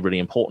are really, really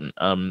important.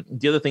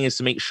 The other thing is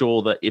to make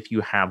sure that if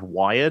you have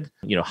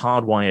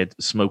hardwired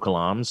smoke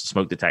alarms,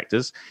 smoke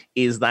detectors,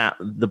 is that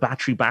the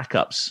battery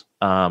backups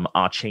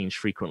are changed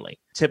frequently.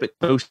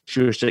 Typically, most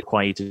jurisdictions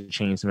require you to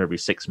change them every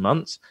 6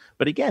 months.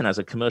 But again, as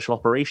a commercial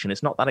operation,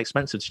 it's not that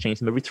expensive to change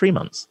them every 3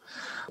 months.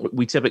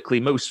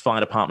 Most fire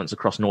departments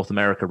across North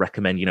America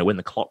recommend, when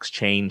the clocks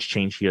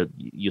change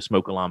your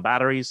smoke alarm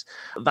batteries.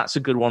 That's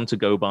a good one to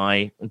go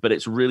by, but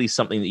it's really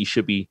something that you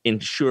should be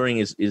ensuring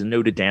is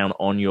noted down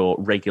on your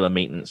regular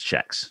maintenance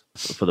checks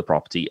for the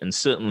property. And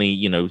certainly,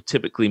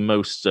 typically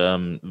most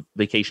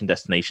vacation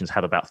destinations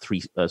have about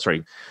 2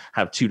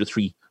 to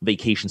 3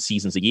 vacation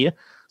seasons a year.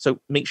 So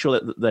make sure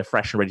that they're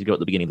fresh and ready to go at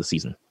the beginning of the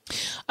season.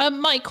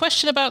 Mike,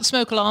 question about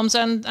smoke alarms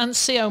and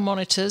CO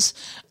monitors.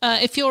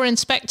 If you're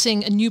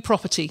inspecting a new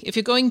property, if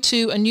you're going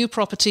to a new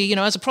property,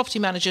 as a property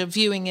manager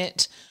viewing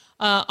it,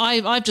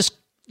 I've just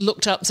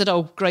looked up and said,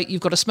 oh, great,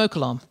 you've got a smoke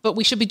alarm. But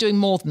we should be doing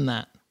more than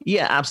that.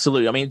 Yeah,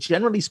 absolutely. I mean,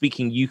 generally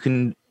speaking,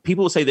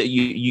 people will say that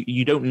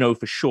you don't know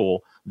for sure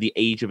the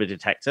age of a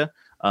detector.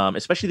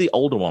 Especially the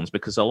older ones,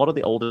 because a lot of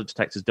the older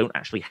detectors don't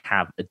actually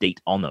have a date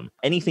on them.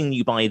 Anything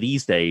you buy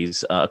these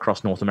days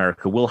across North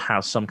America will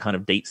have some kind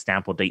of date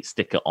stamp or date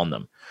sticker on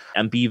them.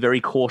 And be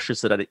very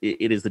cautious that it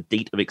is the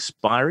date of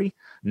expiry,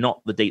 not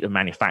the date of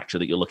manufacture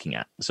that you're looking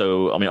at.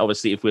 So, I mean,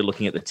 obviously, if we're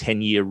looking at the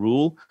 10-year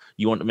rule,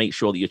 you want to make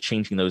sure that you're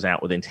changing those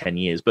out within 10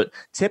 years. But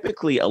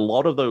typically, a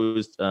lot of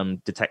those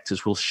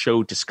detectors will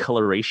show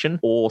discoloration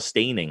or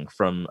staining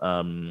from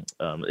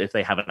if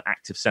they have an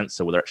active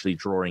sensor where they're actually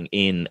drawing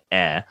in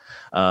air.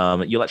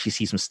 You'll actually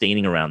see some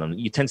staining around them.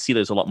 You tend to see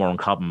those a lot more on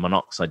carbon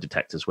monoxide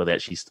detectors where they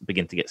actually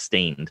begin to get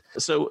stained.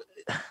 So,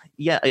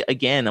 yeah,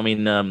 again, I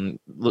mean,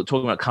 look,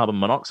 talking about carbon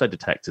monoxide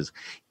detectors,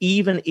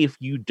 even if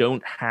you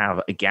don't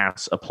have a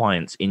gas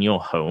appliance in your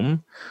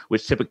home,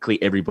 which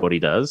typically everybody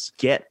does,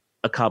 get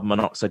a carbon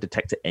monoxide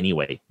detector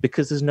anyway,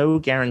 because there's no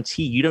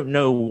guarantee. You don't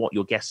know what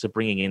your guests are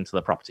bringing into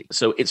the property.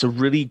 So it's a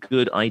really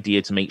good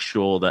idea to make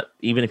sure that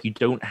even if you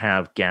don't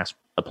have gas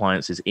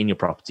appliances in your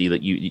property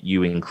that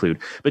you include.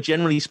 But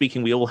generally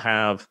speaking, we all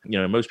have,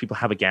 most people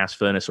have a gas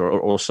furnace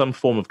or some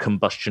form of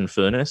combustion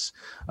furnace.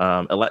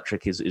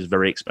 Electric is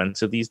very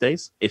expensive these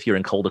days if you're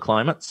in colder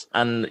climates.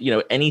 And,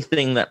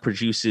 anything that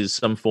produces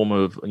some form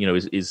of,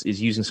 is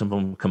using some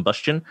form of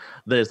combustion,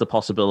 there's the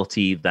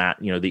possibility that,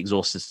 the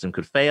exhaust system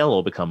could fail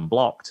or become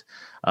blocked.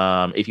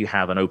 If you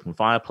have an open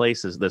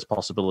fireplace, there's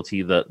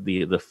possibility that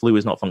the flue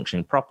is not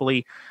functioning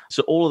properly.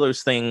 So all of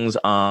those things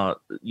are,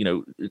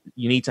 you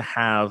need to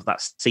have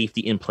that safety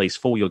in place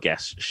for your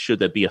guests should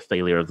there be a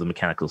failure of the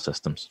mechanical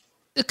systems.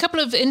 A couple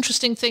of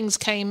interesting things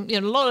came, a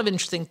lot of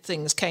interesting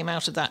things came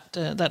out of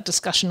that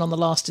discussion on the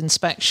last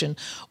inspection.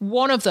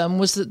 One of them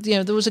was that,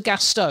 there was a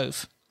gas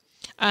stove,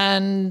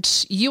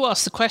 and you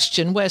asked the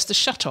question, where's the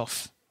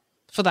shutoff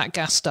for that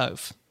gas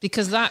stove?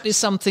 Because that is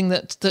something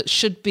that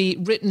should be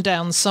written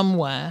down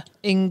somewhere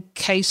in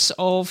case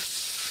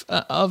of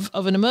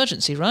an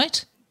emergency,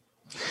 right?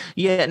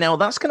 Yeah, now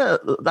that's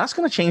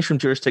gonna change from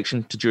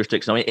jurisdiction to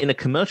jurisdiction. I mean, in a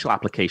commercial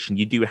application,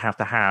 you do have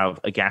to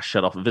have a gas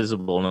shutoff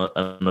visible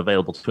and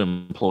available to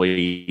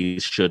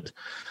employees.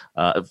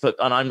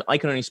 I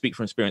can only speak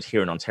from experience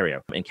here in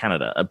Ontario, in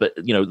Canada. But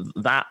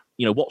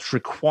what's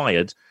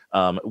required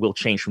will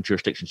change from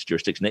jurisdiction to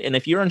jurisdiction. And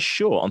if you're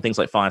unsure on things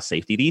like fire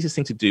safety, the easiest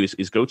thing to do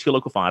is go to your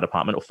local fire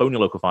department or phone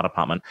your local fire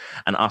department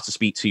and ask to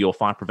speak to your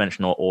fire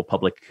prevention or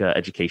public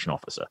education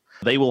officer.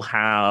 They will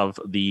have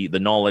the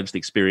knowledge, the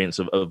experience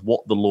of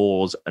what the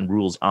laws and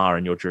rules are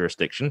in your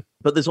jurisdiction.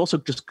 But there's also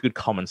just good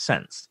common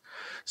sense.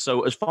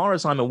 So as far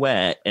as I'm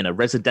aware, in a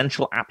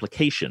residential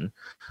application,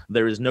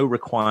 there is no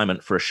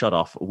requirement for a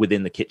shutoff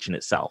within the kitchen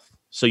itself.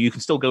 So you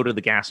can still go to the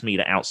gas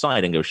meter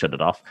outside and go shut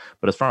it off.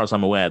 But as far as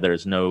I'm aware, there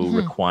is no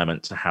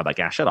requirement to have that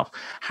gas shut off.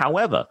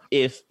 However,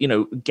 if,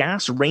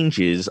 gas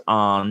ranges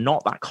are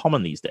not that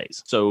common these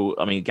days. So,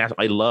 I mean,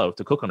 I love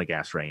to cook on a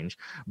gas range,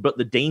 but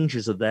the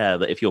dangers are there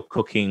that if you're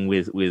cooking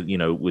with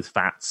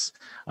fats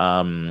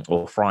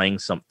or frying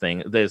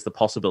something, there's the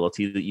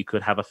possibility that you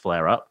could have a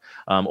flare up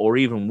or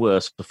even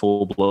worse, a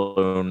full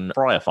blown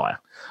fryer fire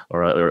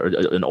or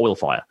an oil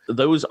fire.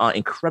 Those are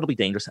incredibly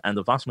dangerous. And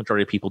the vast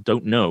majority of people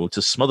don't know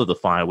to smother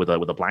the fire with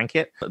a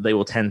blanket. They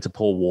will tend to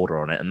pour water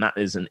on it, and that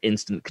is an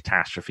instant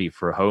catastrophe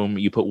for a home.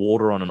 You put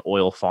water on an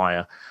oil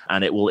fire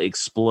and it will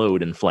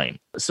explode in flame.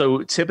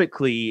 So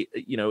typically,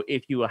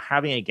 if you are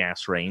having a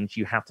gas range,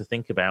 you have to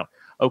think about,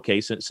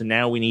 okay, so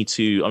now we need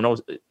to,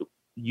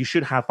 you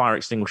should have fire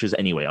extinguishers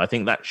anyway. I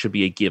think that should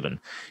be a given.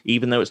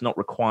 Even though it's not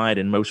required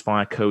in most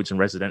fire codes in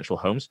residential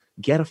homes,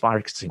 get a fire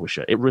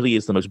extinguisher. It really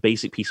is the most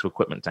basic piece of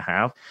equipment to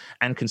have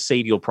and can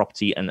save your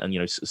property and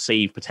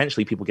save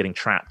potentially people getting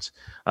trapped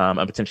and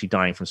potentially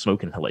dying from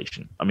smoke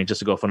inhalation. I mean, just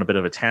to go off on a bit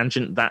of a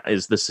tangent, that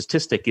is the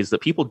statistic is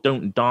that people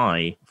don't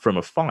die from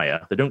a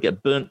fire. They don't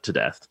get burnt to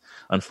death.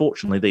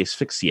 Unfortunately, they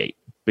asphyxiate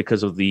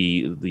because of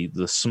the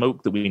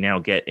smoke that we now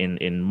get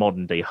in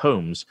modern day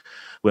homes,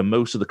 where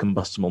most of the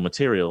combustible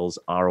materials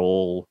are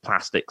all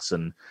plastics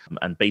and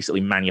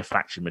basically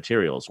manufactured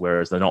materials,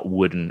 whereas they're not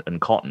wood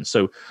and cotton.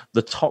 So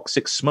the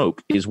toxic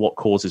smoke is what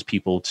causes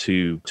people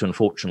to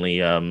unfortunately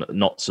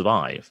not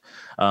survive.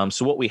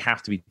 So what we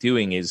have to be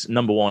doing is,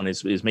 number one,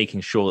 is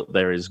making sure that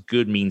there is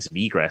good means of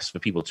egress for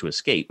people to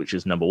escape, which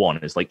is number one,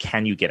 is like,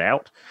 can you get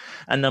out?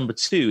 And number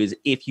two is,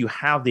 if you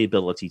have the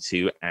ability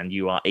to and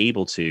you are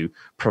able to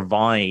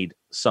provide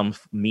some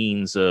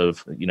means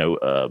of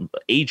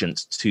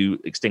agents to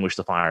extinguish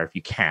the fire if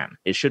you can.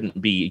 It shouldn't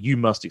be you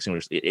must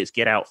extinguish it. It's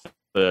get out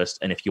first,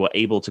 and if you are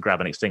able to grab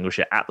an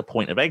extinguisher at the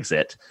point of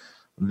exit,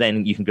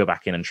 then you can go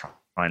back in and try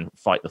and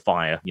fight the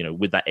fire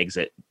with that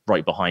exit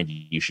right behind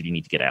you should you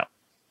need to get out.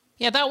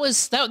 Yeah, that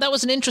was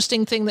an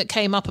interesting thing that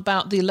came up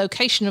about the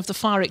location of the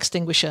fire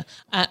extinguisher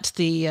at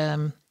the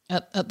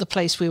at the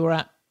place we were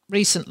at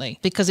recently,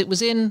 because it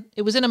was in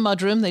a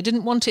mudroom. They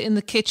didn't want it in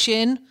the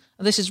kitchen.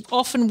 This is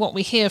often what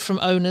we hear from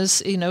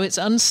owners. It's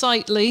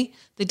unsightly.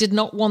 They did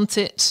not want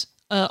it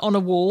on a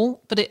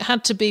wall, but it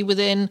had to be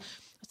within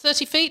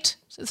 30 feet.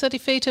 Is it 30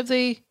 feet of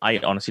the... I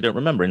honestly don't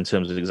remember in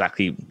terms of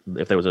exactly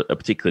if there was a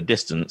particular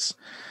distance.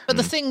 But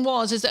the thing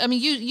is that,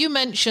 you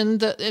mentioned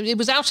that it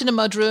was out in a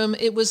mudroom.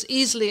 It was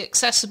easily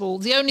accessible.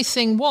 The only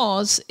thing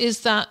is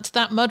that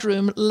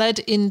mudroom led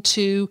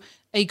into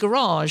a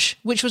garage,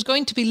 which was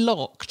going to be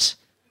locked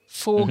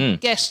for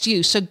guest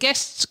use. So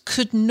guests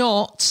could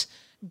not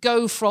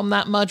go from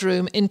that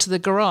mudroom into the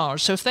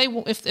garage. So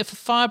if a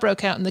fire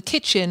broke out in the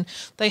kitchen,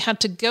 they had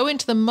to go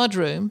into the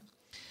mudroom,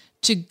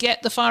 to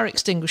get the fire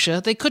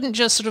extinguisher. They couldn't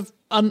just sort of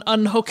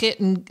unhook it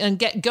and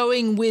get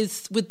going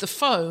with the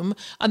foam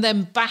and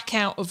then back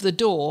out of the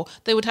door.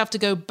 They would have to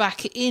go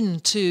back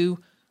into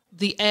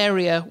the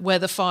area where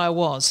the fire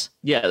was.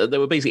 Yeah, they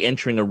were basically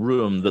entering a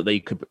room that they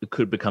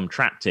could become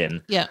trapped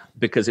in. Yeah,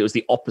 because it was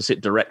the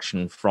opposite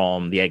direction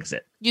from the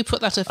exit. You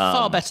put that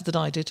far better than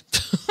I did.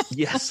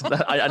 Yes,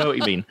 I know what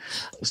you mean.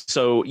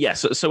 So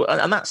yes,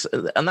 and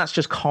that's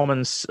just common.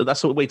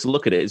 That's the way to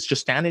look at it. It's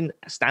just stand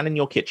in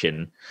your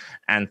kitchen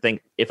and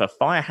think, if a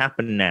fire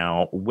happened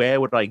now,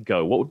 where would I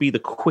go? What would be the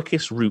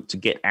quickest route to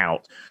get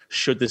out?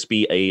 Should this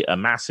be a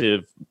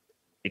massive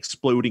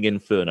exploding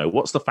inferno?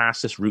 What's the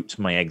fastest route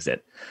to my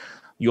exit?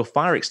 Your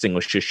fire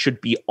extinguisher should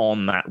be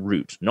on that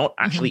route, not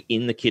actually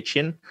in the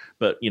kitchen,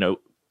 but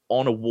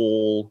on a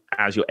wall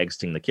as you're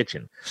exiting the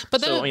kitchen.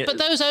 But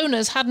those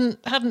owners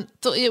hadn't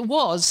thought it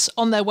was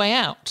on their way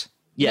out.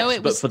 Yes,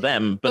 but for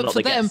them, but not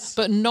for them, guests.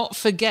 But not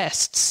for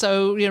guests.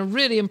 So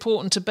really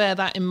important to bear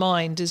that in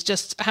mind, is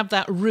just have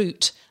that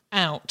route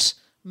out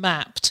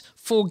mapped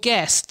for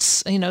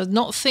guests,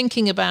 not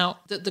thinking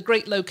about the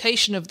great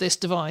location of this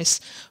device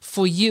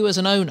for you as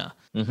an owner.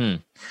 Mm-hmm.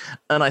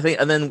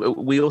 And then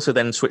we also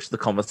then switched the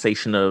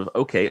conversation of,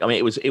 okay, I mean,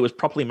 it was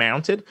properly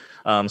mounted.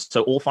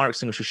 So all fire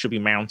extinguishers should be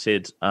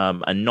mounted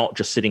and not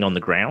just sitting on the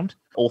ground.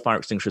 All fire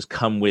extinguishers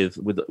come with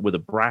a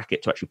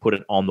bracket to actually put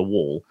it on the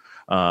wall.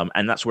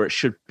 And that's where it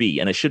should be.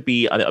 And it should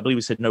be, I believe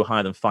we said no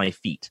higher than 5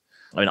 feet.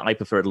 I mean, I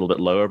prefer it a little bit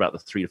lower, about the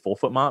 3 to 4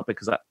 foot mark,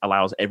 because that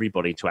allows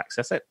everybody to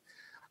access it.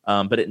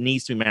 But it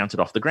needs to be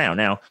mounted off the ground.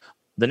 Now,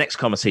 the next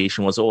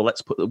conversation was,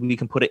 we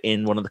can put it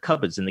in one of the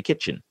cupboards in the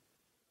kitchen.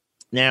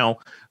 Now,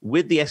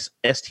 with the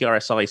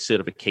STRSI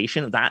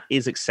certification, that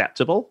is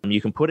acceptable.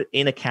 You can put it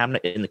in a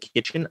cabinet in the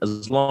kitchen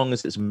as long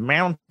as it's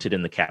mounted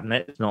in the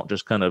cabinet. It's not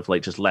just kind of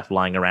like just left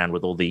lying around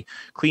with all the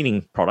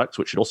cleaning products,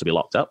 which should also be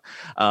locked up.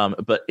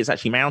 But it's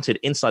actually mounted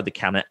inside the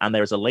cabinet, and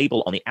there's a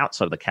label on the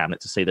outside of the cabinet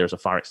to say there's a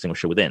fire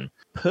extinguisher within.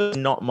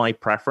 Not my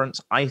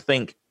preference. I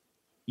think,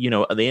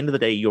 at the end of the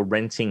day, you're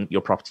renting your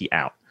property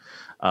out.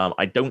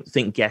 I don't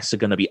think guests are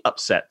going to be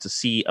upset to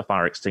see a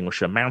fire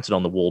extinguisher mounted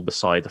on the wall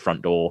beside the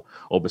front door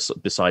or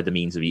beside the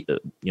means of,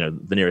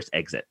 the nearest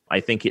exit.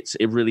 I think it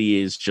really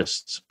is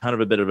just kind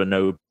of a bit of a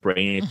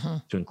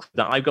no-brainer to include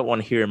that. I've got one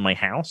here in my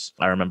house.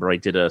 I remember I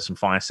did some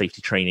fire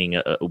safety training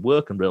at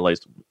work and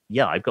realized,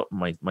 I've got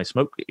my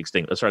smoke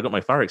extinguisher. Sorry, I got my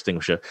fire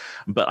extinguisher,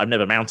 but I've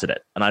never mounted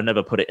it and I've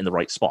never put it in the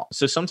right spot.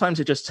 So sometimes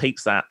it just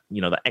takes that,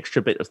 that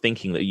extra bit of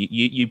thinking that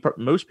you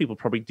most people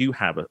probably do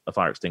have a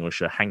fire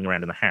extinguisher hanging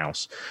around in the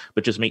house,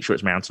 but just make sure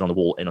it's mounted on the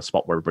wall in a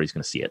spot where everybody's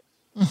going to see it.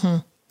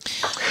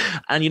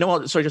 And you know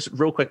what? Sorry, just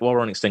real quick while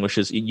we're on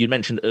extinguishers, you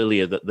mentioned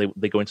earlier that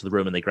they go into the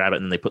room and they grab it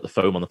and then they put the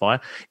foam on the fire.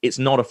 It's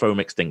not a foam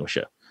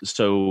extinguisher.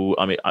 So,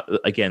 I mean,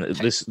 again,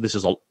 this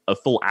is a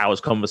full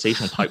hour's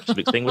conversation on types of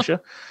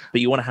extinguisher,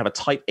 but you want to have a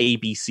type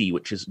ABC,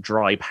 which is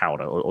dry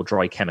powder or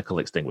dry chemical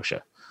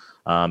extinguisher.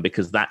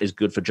 Because that is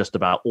good for just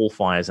about all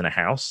fires in a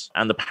house.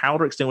 And the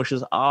powder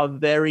extinguishers are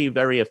very,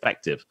 very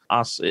effective.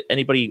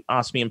 Anybody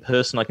ask me in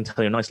person, I can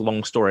tell you a nice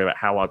long story about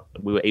how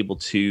we were able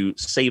to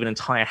save an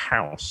entire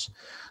house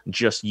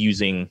just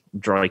using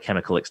dry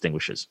chemical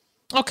extinguishers.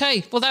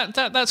 Okay, well,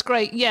 that's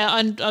great. Yeah,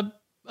 and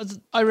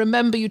I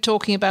remember you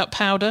talking about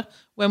powder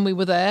when we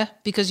were there,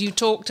 because you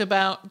talked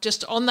about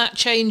just on that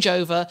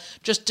changeover,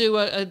 just do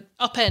a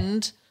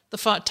upend the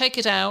fire, take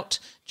it out,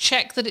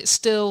 check that it's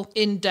still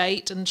in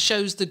date and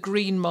shows the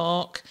green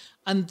mark,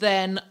 and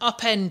then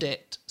upend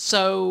it.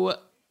 So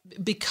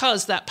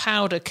because that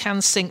powder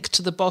can sink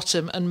to the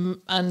bottom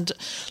and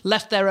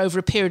left there over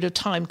a period of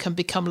time can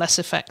become less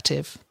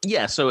effective.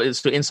 Yeah, so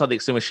inside the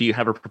extinguisher you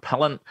have a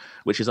propellant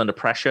which is under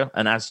pressure,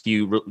 and as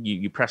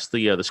you press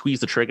the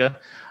squeeze the trigger,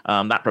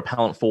 that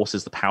propellant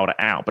forces the powder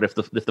out. But if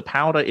the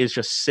powder is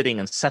just sitting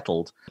and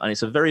settled, and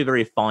it's a very,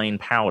 very fine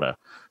powder,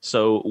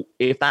 so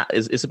if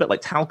it's a bit like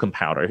talcum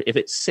powder, if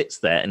it sits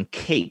there and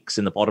cakes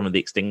in the bottom of the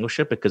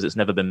extinguisher because it's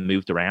never been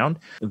moved around,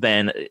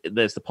 then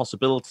there's the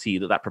possibility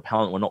that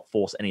propellant will not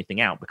force anything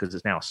out because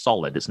it's now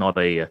solid. It's not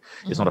a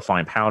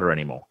fine powder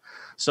anymore.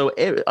 So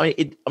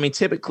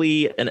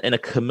typically in a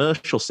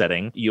commercial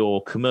setting,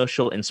 your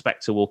commercial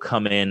inspector will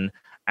come in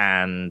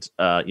and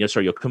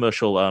your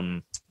commercial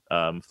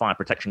fire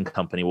protection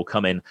company will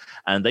come in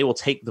and they will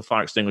take the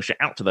fire extinguisher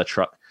out to their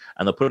truck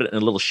and they'll put it in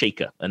a little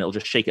shaker and it'll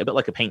just shake it a bit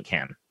like a paint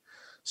can.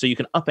 So you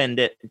can upend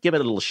it, give it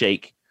a little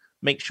shake,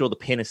 make sure the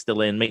pin is still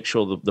in, make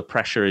sure the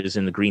pressure is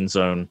in the green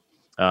zone,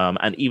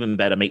 and even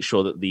better, make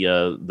sure that the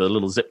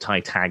little zip tie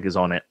tag is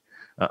on it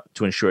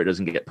to ensure it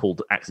doesn't get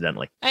pulled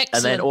accidentally.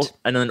 Excellent.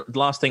 And then the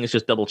last thing is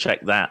just double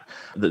check that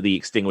the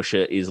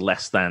extinguisher is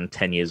less than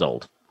 10 years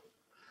old.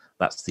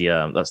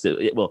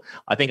 Well,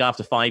 I think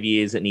after 5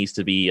 years it needs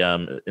to be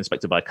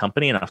inspected by a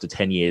company, and after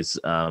 10 years,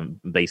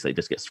 basically it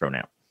just gets thrown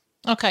out.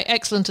 Okay,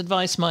 excellent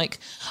advice, Mike.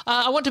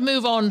 I want to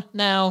move on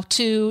now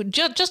to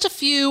just a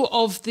few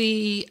of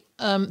the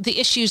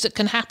issues that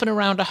can happen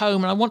around a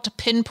home, and I want to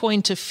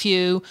pinpoint a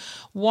few.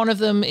 One of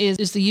them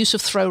is the use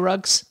of throw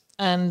rugs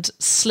and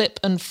slip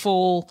and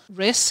fall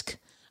risk.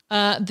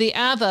 The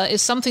other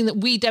is something that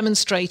we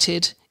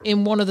demonstrated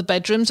in one of the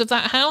bedrooms of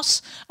that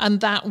house,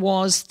 and that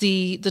was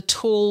the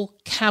tall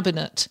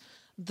cabinet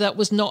that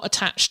was not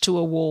attached to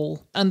a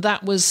wall. And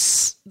that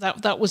was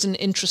an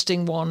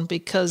interesting one,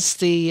 because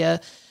the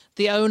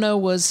owner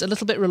was a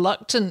little bit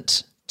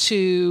reluctant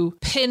to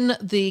pin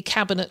the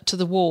cabinet to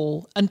the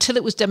wall until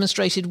it was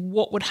demonstrated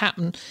what would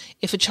happen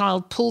if a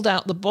child pulled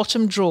out the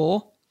bottom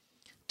drawer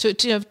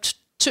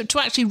to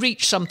actually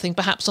reach something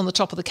perhaps on the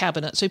top of the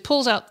cabinet. So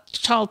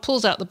child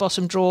pulls out the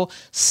bottom drawer,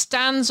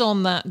 stands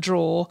on that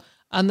drawer,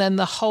 and then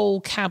the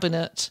whole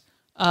cabinet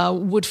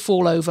would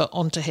fall over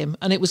onto him.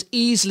 And it was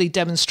easily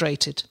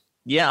demonstrated.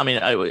 Yeah, I mean,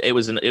 it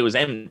was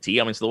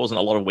empty. I mean, so there wasn't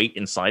a lot of weight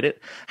inside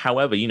it.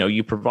 However,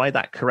 you provide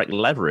that correct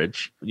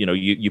leverage.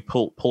 You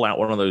pull out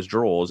one of those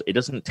drawers. It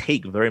doesn't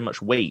take very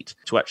much weight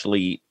to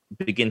actually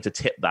begin to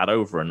tip that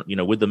over, and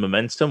with the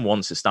momentum,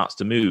 once it starts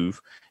to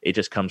move, it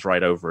just comes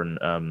right over. And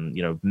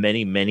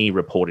many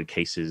reported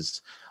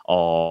cases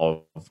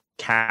of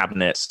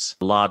cabinets,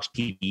 large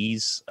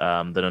TVs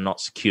that are not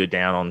secured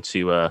down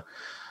onto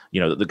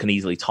that can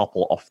easily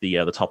topple off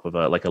the top of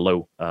a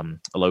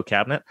low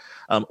cabinet.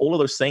 All of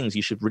those things,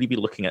 you should really be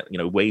looking at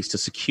ways to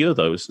secure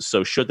those.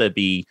 So should there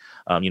be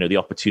the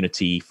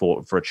opportunity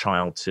for a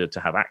child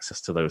to have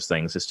access to those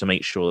things, is to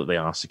make sure that they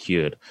are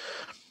secured.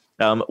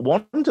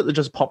 One that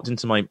just popped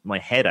into my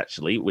head,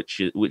 actually, which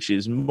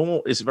is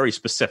very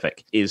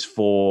specific, is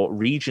for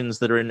regions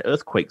that are in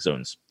earthquake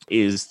zones,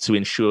 is to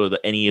ensure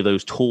that any of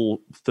those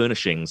tall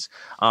furnishings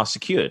are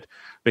secured.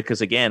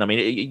 Because again, I mean,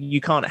 you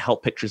can't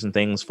help pictures and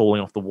things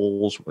falling off the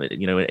walls,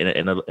 in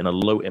a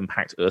low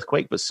impact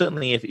earthquake. But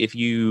certainly, if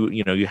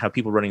you have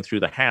people running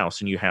through the house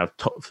and you have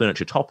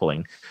furniture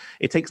toppling,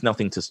 it takes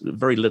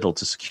very little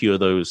to secure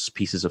those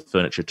pieces of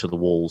furniture to the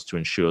walls to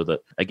ensure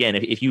that, again,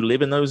 if you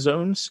live in those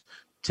zones,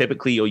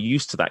 typically you're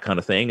used to that kind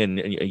of thing, and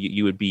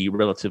you would be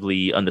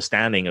relatively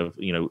understanding of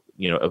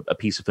a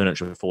piece of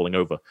furniture falling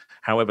over.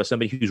 However,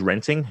 somebody who's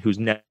renting, who's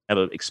never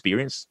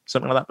experienced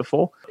something like that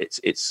before,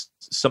 it's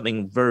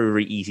something very,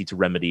 very easy to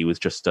remedy with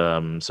just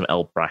some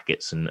L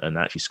brackets and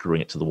actually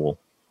screwing it to the wall.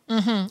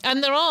 Mm-hmm.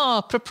 And there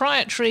are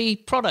proprietary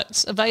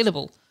products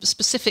available,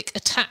 specific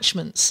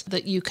attachments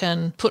that you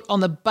can put on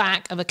the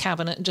back of a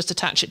cabinet and just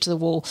attach it to the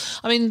wall.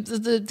 I mean,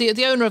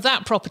 the owner of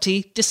that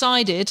property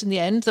decided in the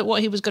end that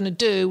what he was going to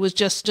do was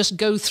just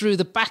go through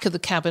the back of the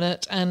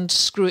cabinet and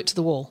screw it to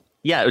the wall.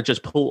 Yeah, it would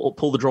just pull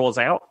the drawers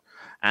out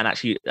and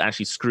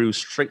actually screw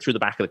straight through the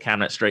back of the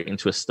cabinet, straight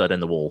into a stud in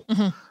the wall.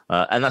 Mm-hmm.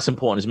 And that's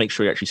important, is make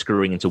sure you're actually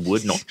screwing into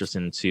wood, not just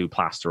into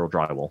plaster or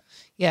drywall.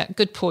 Yeah,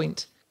 good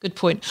point. Good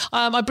point.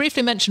 I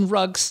briefly mentioned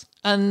rugs,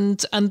 and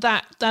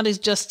that is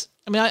just,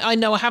 I mean, I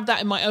know I have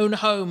that in my own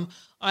home.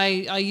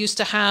 I used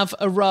to have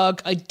a rug.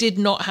 I did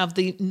not have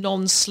the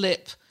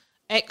non-slip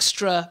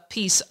extra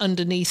piece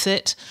underneath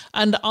it.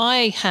 And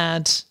I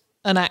had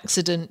an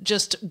accident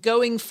just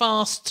going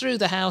fast through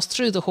the house,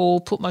 through the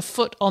hall, put my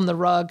foot on the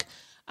rug,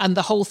 and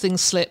the whole thing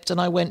slipped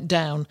and I went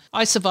down.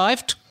 I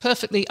survived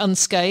perfectly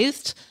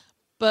unscathed.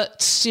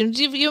 But do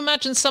you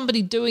imagine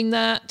somebody doing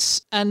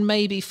that and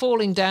maybe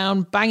falling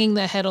down, banging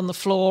their head on the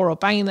floor or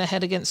banging their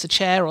head against a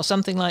chair or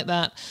something like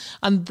that?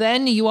 And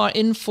then you are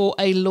in for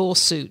a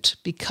lawsuit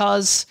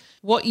because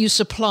what you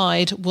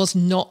supplied was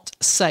not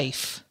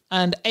safe.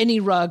 And any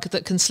rug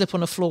that can slip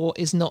on a floor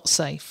is not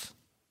safe.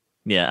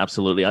 Yeah,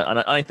 absolutely.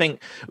 I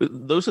think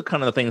those are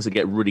kind of the things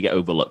that really get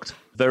overlooked.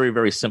 Very,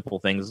 very simple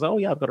things. Oh,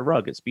 yeah, I've got a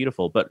rug. It's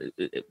beautiful. But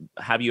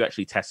have you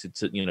actually tested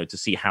to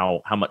see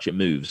how much it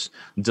moves?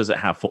 Does it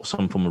have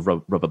some form of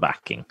rubber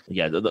backing?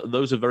 Yeah,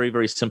 those are very,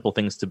 very simple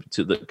things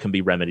that can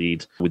be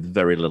remedied with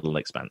very little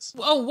expense.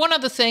 Oh, one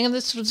other thing, and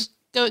this was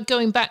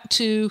going back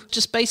to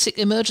just basic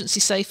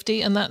emergency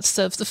safety, and that's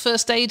the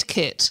first aid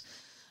kit.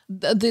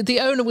 The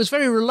owner was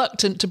very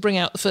reluctant to bring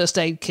out the first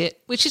aid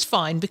kit, which is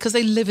fine because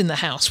they live in the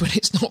house when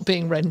it's not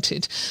being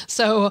rented.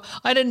 So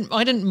I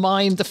didn't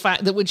mind the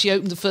fact that when she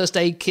opened the first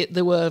aid kit,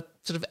 there were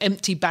sort of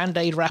empty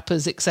Band-Aid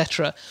wrappers,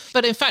 etc.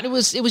 But in fact, it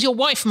was your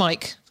wife,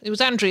 Mike. It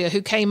was Andrea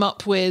who came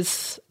up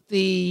with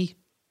a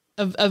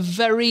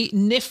very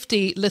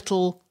nifty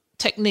little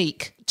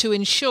technique to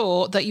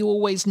ensure that you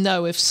always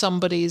know if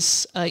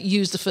somebody's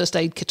used the first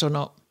aid kit or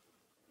not.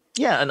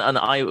 Yeah,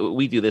 and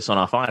we do this on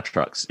our fire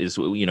trucks.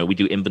 We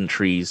do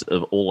inventories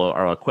of all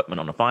our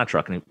equipment on a fire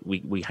truck, and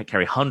we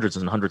carry hundreds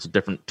and hundreds of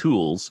different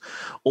tools,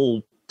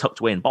 all tucked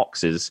away in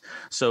boxes.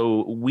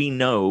 So we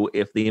know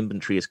if the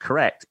inventory is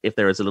correct if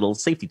there is a little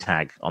safety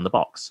tag on the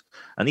box.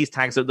 And these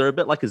tags they're a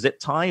bit like a zip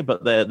tie,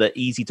 but they're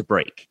easy to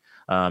break.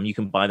 You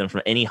can buy them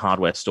from any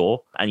hardware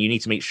store, and you need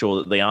to make sure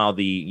that they are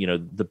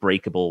the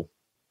breakable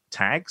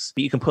tags.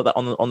 But you can put that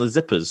on the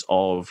zippers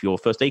of your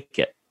first aid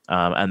kit.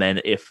 And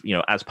then if,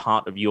 as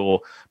part of your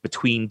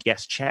between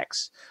guest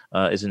checks,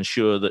 is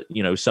ensure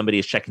that, somebody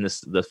is checking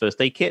the first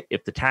aid kit.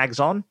 If the tag's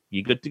on,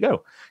 you're good to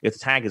go. If the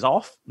tag is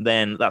off,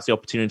 then that's the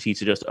opportunity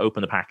to just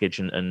open the package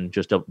and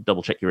just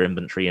double check your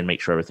inventory and make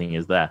sure everything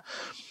is there.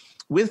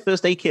 With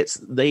first aid kits,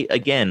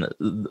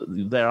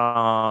 there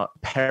are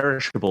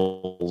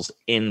perishables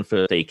in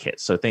first aid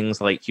kits. So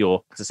things like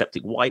your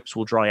antiseptic wipes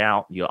will dry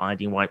out, your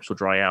iodine wipes will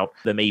dry out.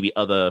 There may be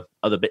other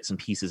bits and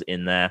pieces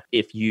in there.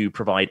 If you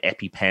provide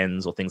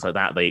EpiPens or things like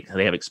that,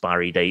 they have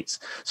expiry dates.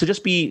 So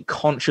just be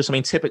conscious. I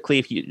mean, typically,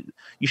 if you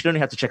should only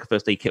have to check a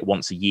first aid kit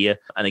once a year.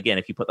 And again,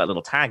 if you put that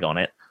little tag on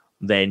it,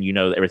 then you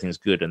know that everything's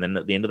good. And then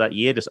at the end of that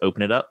year, just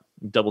open it up,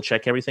 double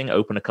check everything,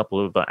 open a couple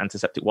of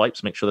antiseptic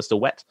wipes, make sure they're still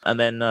wet, and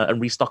then and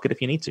restock it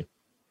if you need to.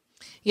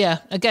 Yeah,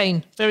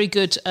 again, very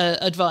good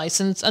advice.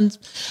 And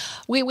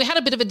we had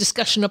a bit of a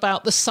discussion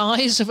about the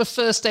size of a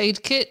first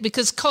aid kit,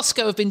 because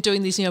Costco have been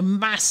doing these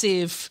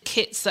massive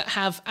kits that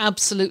have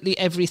absolutely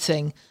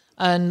everything.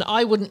 And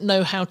I wouldn't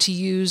know how to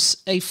use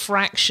a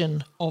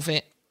fraction of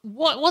it.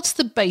 What's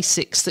the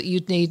basics that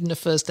you'd need in a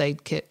first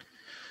aid kit?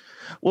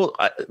 Well,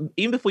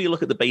 even before you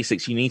look at the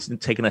basics, you need to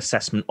take an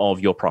assessment of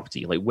your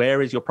property. Like,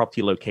 where is your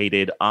property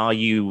located? Are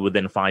you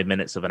within 5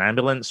 minutes of an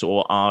ambulance,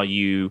 or are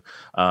you,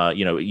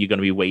 you're going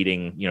to be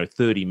waiting,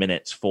 30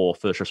 minutes for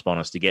first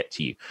responders to get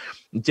to you?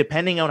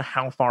 Depending on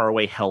how far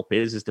away help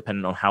is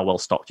dependent on how well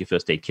stocked your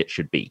first aid kit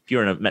should be. If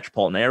you're in a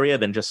metropolitan area,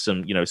 then just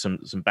some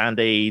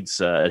Band-Aids,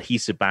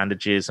 adhesive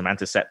bandages, some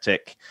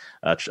antiseptic,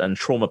 and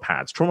trauma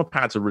pads. Trauma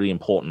pads are really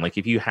important. Like,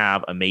 if you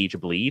have a major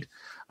bleed,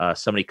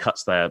 somebody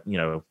cuts their,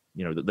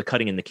 the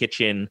cutting in the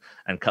kitchen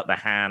and cut the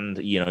hand,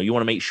 you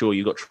want to make sure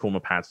you've got trauma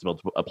pads to be able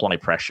to apply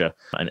pressure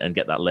and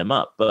get that limb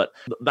up. But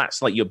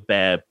that's like your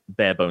bare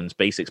bones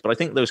basics. But I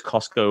think those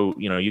Costco,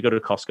 you go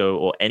to Costco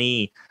or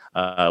any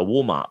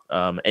Walmart,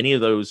 any of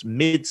those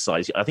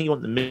mid-size, I think you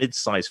want the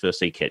mid-size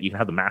first aid kit. You can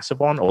have the massive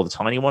one or the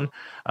tiny one,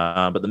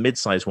 but the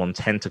mid-size one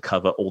tend to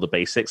cover all the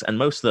basics. And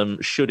most of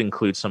them should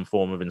include some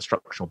form of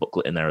instructional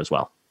booklet in there as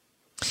well.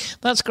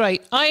 That's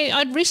great.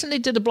 I recently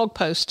did a blog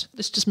post.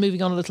 This is just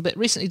moving on a little bit.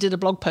 Recently did a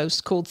blog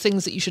post called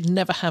Things That You Should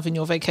Never Have in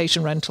Your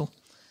Vacation Rental.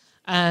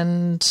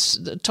 And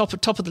the top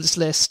of this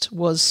list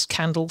was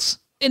candles.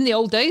 In the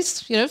old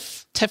days,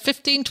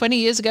 15, 20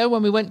 years ago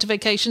when we went to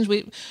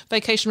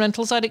vacation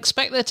rentals, I'd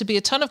expect there to be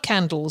a ton of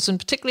candles, and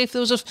particularly if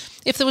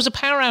there was a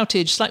power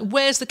outage, it's like,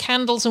 where's the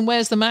candles and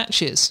where's the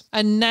matches?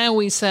 And now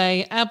we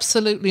say,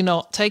 absolutely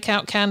not. Take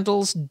out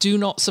candles, do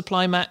not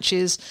supply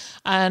matches,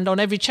 and on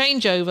every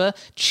changeover,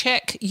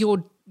 check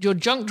your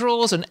junk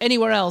drawers and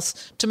anywhere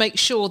else to make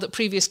sure that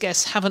previous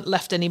guests haven't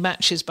left any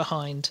matches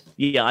behind.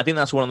 Yeah, I think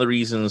that's one of the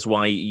reasons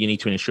why you need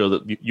to ensure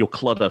that your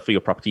clutter for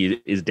your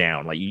property is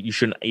down. Like, you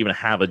shouldn't even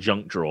have a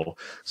junk drawer.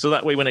 So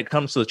that way, when it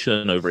comes to the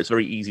turnover, it's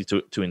very easy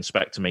to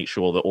inspect to make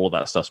sure that all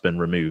that stuff's been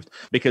removed.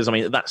 Because, I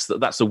mean, that's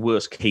the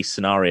worst case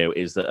scenario,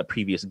 is that a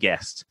previous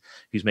guest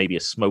who's maybe a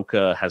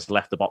smoker has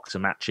left a box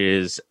of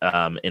matches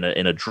in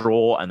a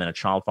drawer, and then a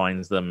child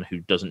finds them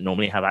who doesn't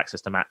normally have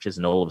access to matches,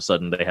 and all of a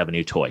sudden they have a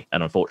new toy.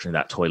 And unfortunately,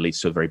 that toy leads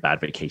to a very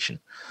bad vacation.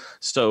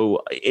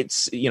 So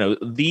it's,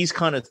 these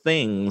kind of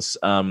things,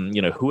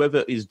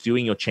 whoever is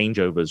doing your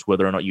changeovers,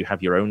 whether or not you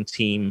have your own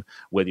team,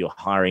 whether you're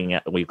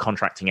you're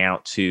contracting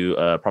out to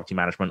a property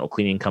management or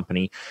cleaning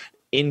company,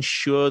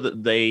 ensure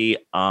that they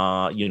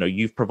are,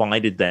 you've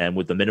provided them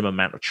with the minimum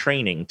amount of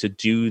training to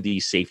do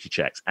these safety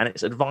checks. And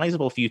it's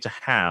advisable for you to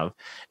have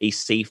a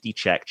safety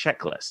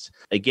checklist.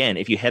 Again,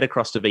 if you head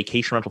across to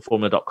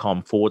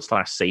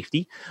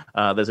vacationrentalformula.com/safety,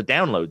 there's a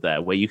download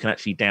there where you can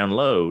actually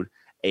download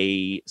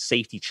a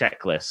safety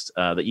checklist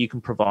that you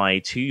can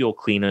provide to your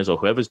cleaners or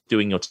whoever's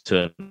doing your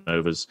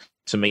turnovers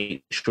to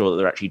make sure that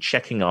they're actually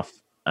checking off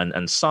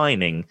and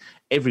signing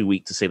every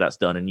week to say that's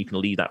done. And you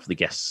can leave that for the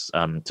guests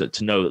to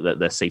know that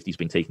their safety is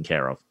being taken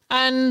care of.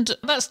 And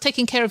that's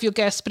taking care of your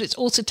guests, but it's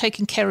also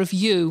taking care of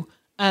you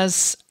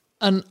as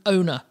an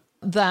owner.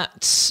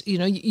 That,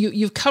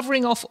 you're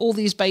covering off all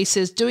these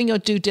bases, doing your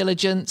due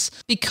diligence,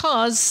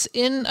 because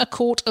in a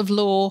court of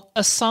law,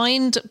 a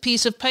signed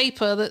piece of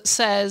paper that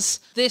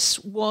says this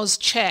was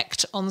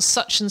checked on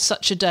such and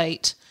such a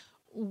date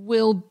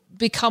will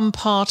become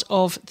part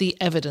of the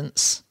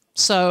evidence.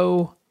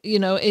 So,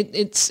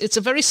 it's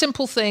a very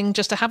simple thing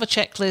just to have a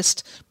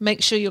checklist,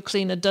 make sure your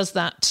cleaner does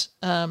that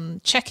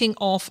checking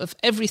off of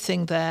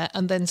everything there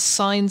and then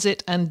signs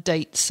it and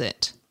dates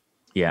it.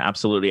 Yeah,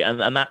 absolutely, and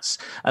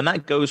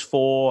that goes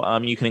for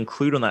you can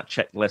include on that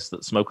checklist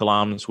that smoke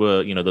alarms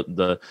were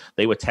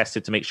they were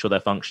tested to make sure they're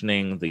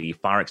functioning. The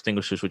fire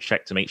extinguishers were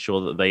checked to make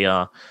sure that they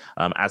are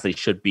as they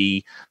should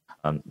be.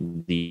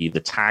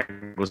 The tag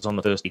was on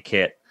the first aid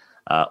kit.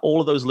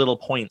 All of those little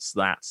points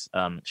that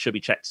should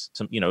be checked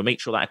to make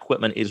sure that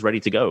equipment is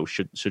ready to go.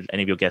 Should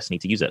any of your guests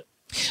need to use it.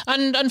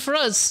 And for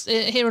us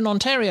here in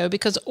Ontario,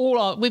 because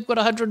we've got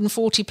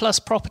 140 plus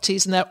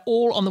properties and they're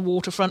all on the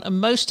waterfront,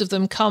 and most of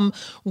them come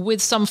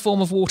with some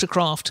form of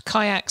watercraft,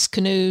 kayaks,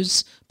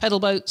 canoes, pedal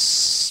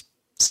boats,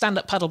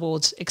 stand-up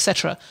paddleboards,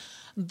 etc.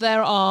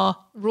 There are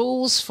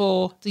rules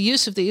for the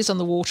use of these on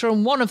the water,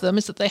 and one of them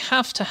is that they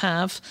have to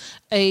have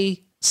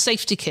a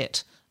safety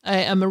kit.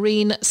 A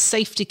marine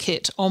safety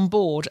kit on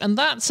board. And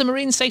that's a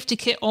marine safety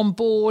kit on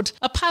board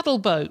a paddle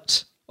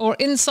boat or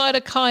inside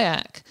a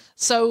kayak.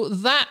 So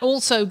that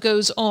also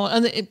goes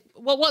on. And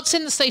what's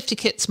in the safety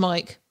kits,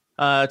 Mike?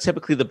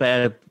 Typically, the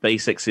bare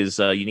basics is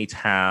you need to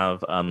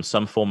have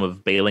some form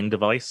of bailing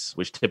device,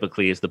 which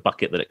typically is the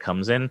bucket that it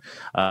comes in.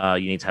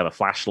 You need to have a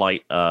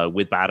flashlight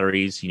with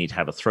batteries. You need to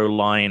have a throw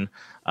line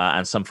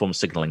and some form of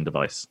signaling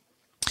device.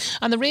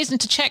 And the reason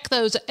to check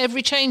those at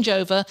every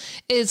changeover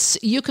is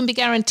you can be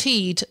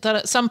guaranteed that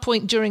at some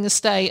point during a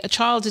stay, a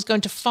child is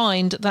going to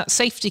find that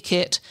safety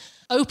kit,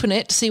 open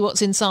it to see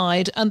what's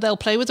inside, and they'll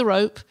play with the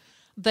rope.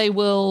 They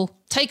will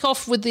take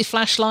off with the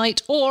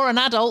flashlight, or an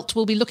adult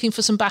will be looking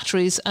for some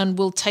batteries and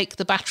will take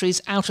the batteries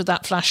out of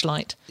that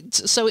flashlight.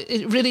 So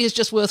it really is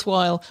just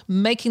worthwhile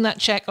making that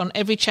check on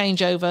every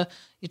changeover.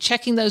 You're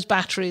checking those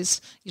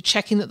batteries, you're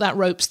checking that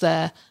rope's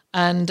there,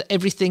 and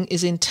everything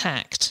is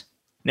intact.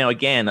 Now,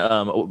 again,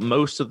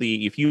 most of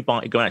if you go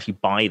and actually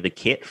buy the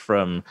kit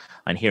from,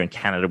 and here in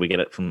Canada, we get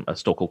it from a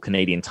store called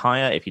Canadian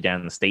Tire. If you're down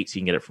in the States,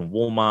 you can get it from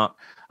Walmart,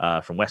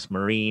 from West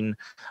Marine.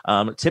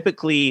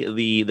 Typically,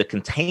 the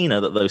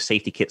container that those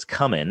safety kits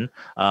come in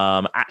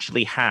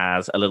actually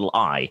has a little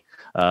eye,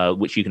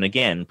 which you can,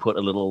 again, put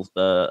a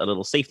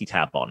little safety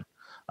tab on.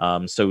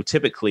 So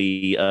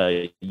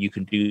typically, you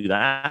can do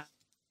that,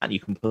 and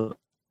you can put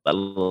a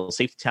little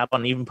safety tab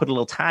on, and even put a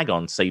little tag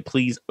on, say,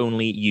 please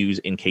only use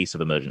in case of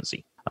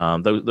emergency.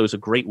 Those are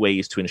great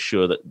ways to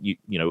ensure that you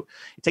know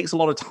it takes a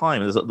lot of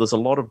time. There's a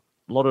lot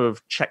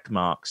of check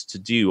marks to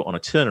do on a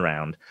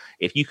turnaround.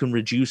 If you can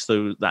reduce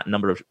that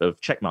number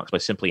of check marks by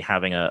simply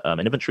having an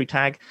inventory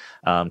tag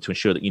to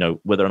ensure that you know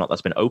whether or not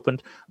that's been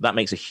opened, that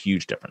makes a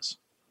huge difference.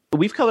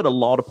 We've covered a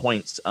lot of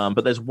points,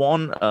 but there's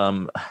one.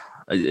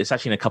 It's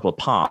actually in a couple of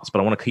parts, but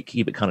I want to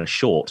keep it kind of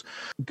short.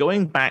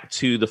 Going back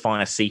to the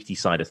fire safety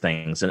side of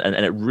things, and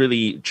it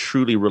really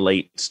truly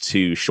relates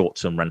to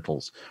short-term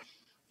rentals,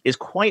 is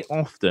quite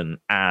often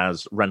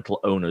as rental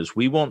owners,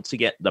 we want to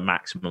get the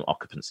maximum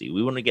occupancy.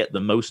 We want to get the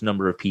most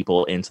number of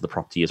people into the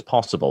property as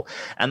possible.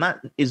 And that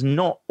is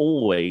not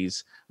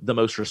always the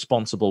most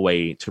responsible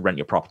way to rent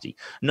your property.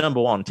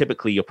 Number one,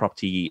 typically your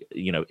property,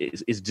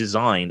 is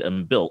designed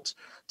and built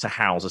to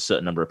house a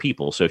certain number of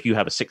people. So if you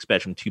have a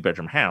 6-bedroom,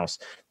 2-bedroom house,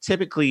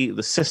 typically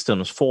the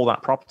systems for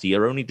that property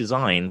are only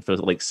designed for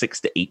like 6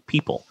 to 8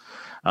 people.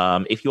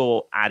 If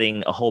you're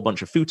adding a whole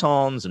bunch of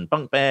futons and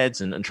bunk beds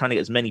and trying to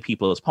get as many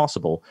people as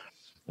possible,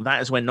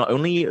 that is when not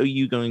only are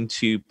you going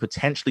to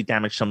potentially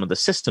damage some of the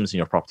systems in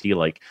your property,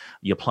 like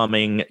your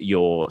plumbing,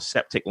 your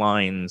septic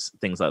lines,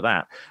 things like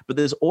that, but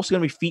there's also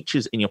going to be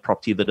features in your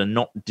property that are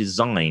not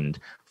designed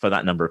for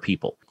that number of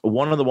people.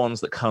 One of the ones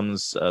that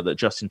comes that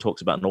Justin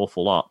talks about an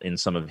awful lot in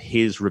some of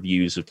his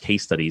reviews of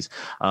case studies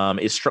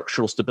is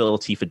structural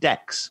stability for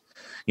decks.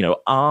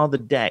 Are the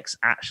decks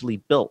actually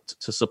built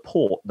to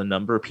support the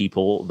number of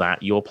people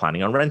that you're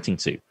planning on renting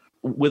to?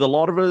 With a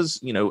lot of us,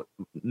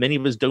 many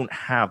of us don't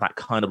have that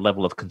kind of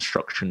level of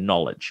construction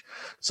knowledge.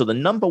 So the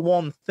number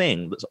one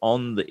thing that's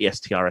on the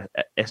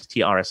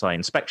STRSI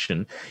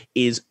inspection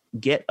is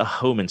get a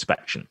home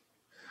inspection.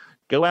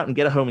 Go out and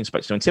get a home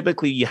inspection. And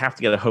typically you have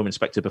to get a home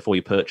inspector before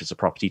you purchase a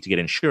property to get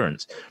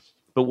insurance.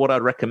 But what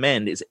I'd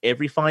recommend is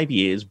every 5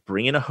 years,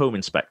 bring in a home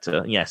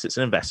inspector. Yes, it's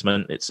an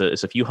investment. It's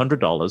a few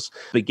 $100s,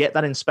 but get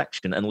that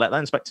inspection and let that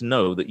inspector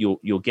know that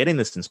you're getting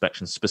this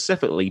inspection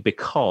specifically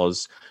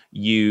because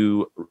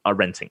you are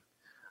renting.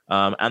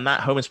 And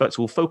that home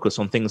inspector will focus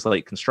on things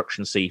like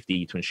construction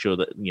safety to ensure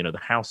that, the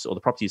house or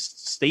the property is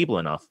stable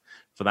enough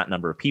for that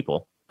number of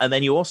people. And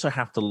then you also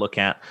have to look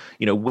at,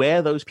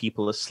 where those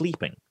people are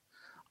sleeping.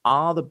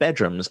 Are the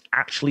bedrooms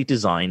actually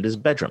designed as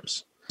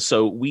bedrooms?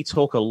 So we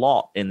talk a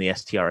lot in the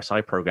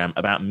STRSI program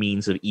about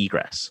means of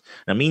egress.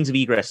 Now, means of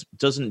egress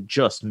doesn't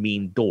just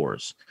mean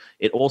doors.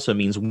 It also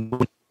means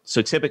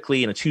so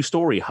typically in a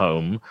 2-story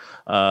home,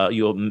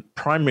 your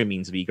primary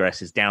means of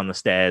egress is down the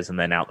stairs and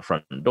then out the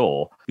front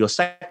door. Your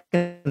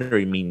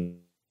secondary means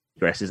of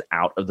egress is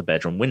out of the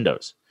bedroom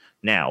windows.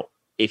 Now,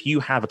 if you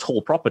have a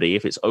tall property,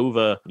 if it's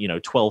over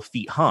 12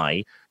 feet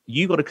high,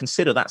 you got to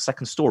consider that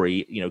second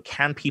story.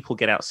 Can people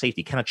get out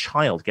safely? Can a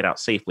child get out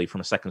safely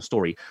from a second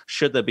story?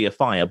 Should there be a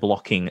fire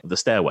blocking the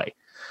stairway?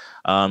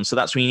 So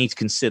that's when you need to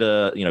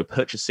consider,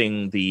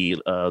 purchasing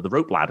the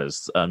rope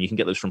ladders. You can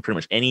get those from pretty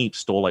much any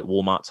store like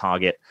Walmart,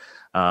 Target,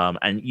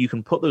 and you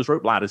can put those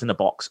rope ladders in a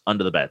box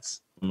under the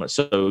beds.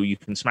 So you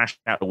can smash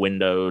out a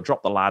window,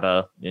 drop the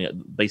ladder.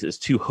 Basically, there's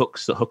 2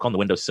 hooks that hook on the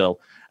windowsill,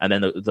 and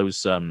then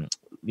those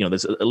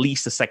there's at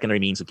least a secondary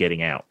means of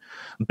getting out.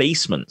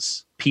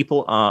 Basements.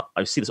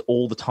 I see this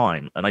all the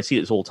time, and I see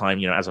this all the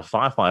time, as a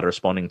firefighter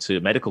responding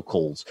to medical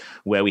calls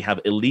where we have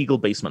illegal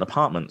basement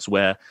apartments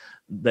where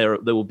there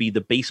will be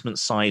the basement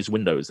size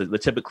windows. They're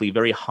typically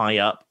very high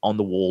up on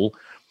the wall.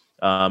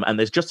 And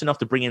there's just enough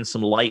to bring in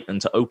some light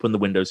and to open the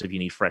windows if you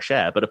need fresh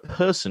air, but a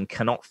person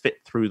cannot fit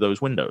through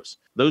those windows.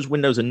 Those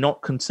windows are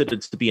not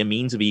considered to be a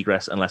means of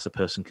egress unless a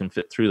person can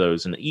fit through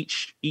those. And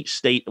each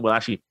state, well,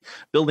 actually,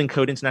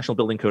 International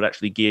Building Code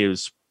actually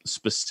gives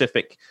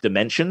specific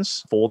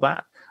dimensions for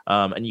that.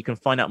 And you can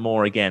find out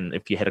more, again,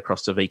 if you head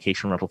across to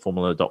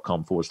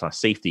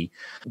vacationrentalformula.com/safety.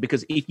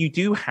 Because if you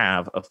do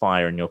have a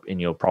fire in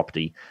your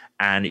property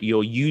and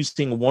you're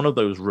using one of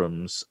those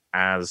rooms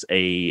as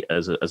a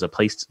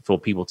place for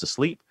people to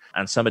sleep,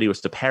 and somebody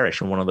was to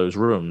perish in one of those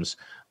rooms,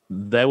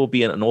 there will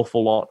be an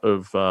awful lot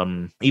of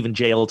even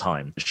jail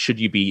time should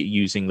you be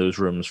using those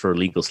rooms for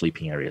illegal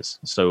sleeping areas.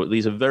 So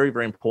these are very,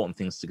 very important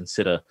things to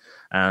consider.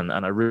 And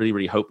I really,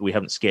 really hope we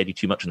haven't scared you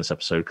too much in this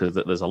episode, because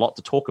there's a lot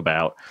to talk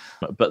about.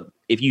 But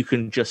if you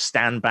can just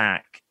stand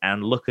back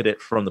and look at it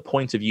from the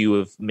point of view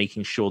of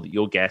making sure that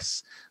your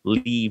guests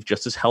leave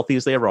just as healthy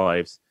as they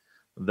arrived,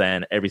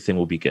 then everything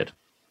will be good.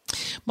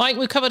 Mike,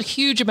 we've covered a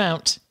huge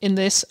amount in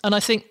this, and I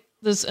think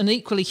there's an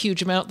equally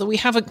huge amount that we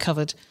haven't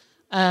covered.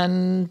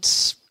 And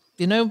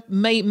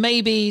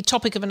maybe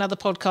topic of another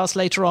podcast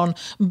later on,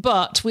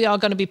 but we are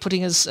going to be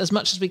putting as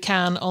much as we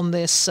can on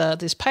this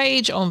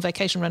page on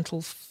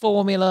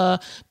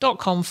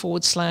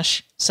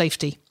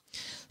vacationrentalformula.com/safety.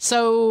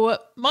 So,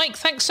 Mike,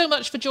 thanks so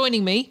much for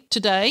joining me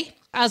today.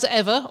 As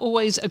ever,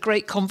 always a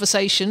great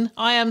conversation.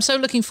 I am so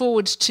looking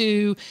forward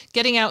to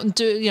getting out and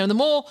do, the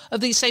more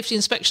of these safety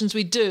inspections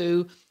we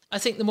do, I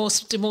think the more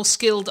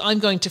skilled I'm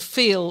going to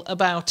feel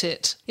about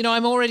it.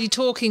 I'm already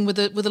talking with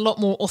a lot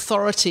more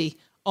authority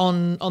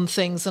on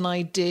things than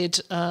I did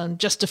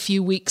just a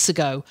few weeks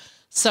ago.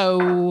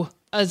 So,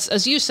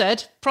 as you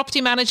said,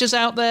 property managers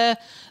out there,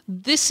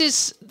 this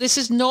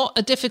is not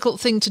a difficult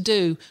thing to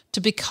do,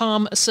 to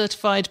become a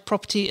certified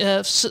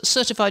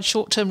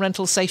short-term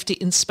rental safety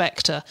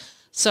inspector.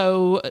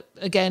 So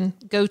again,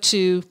 go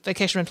to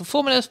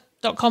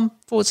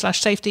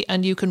vacationrentalformula.com/safety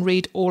and you can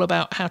read all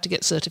about how to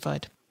get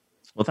certified.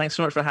 Well, thanks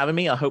so much for having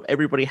me. I hope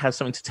everybody has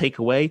something to take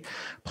away.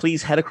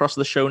 Please head across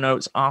to the show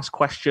notes, ask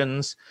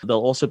questions.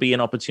 There'll also be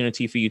an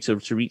opportunity for you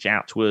to reach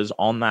out to us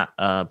on that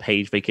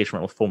page,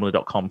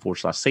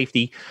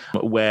 vacationrentalformula.com/safety,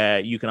 where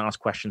you can ask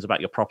questions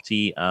about your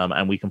property,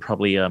 and we can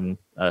probably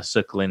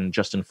circle in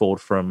Justin Ford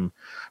from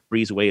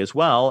Breezeway as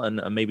well,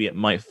 and maybe it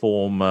might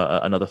form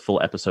another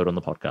full episode on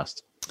the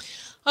podcast.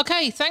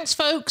 Okay, thanks,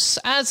 folks.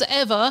 As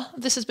ever,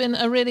 this has been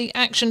a really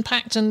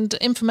action-packed and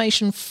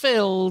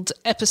information-filled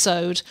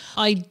episode.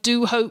 I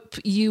do hope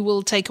you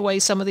will take away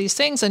some of these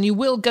things, and you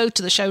will go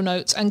to the show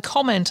notes and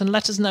comment and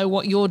let us know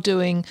what you're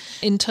doing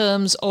in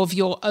terms of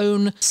your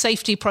own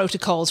safety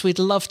protocols. We'd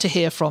love to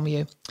hear from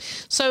you.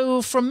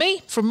 So from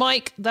me, from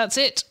Mike, that's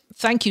it.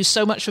 Thank you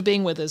so much for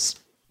being with us.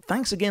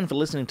 Thanks again for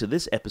listening to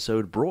this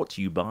episode, brought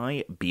to you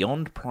by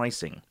Beyond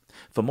Pricing.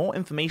 For more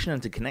information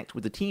and to connect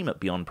with the team at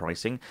Beyond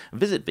Pricing,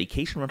 visit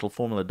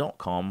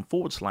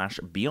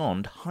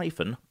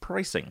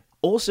vacationrentalformula.com/beyond-pricing,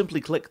 or simply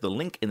click the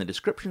link in the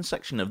description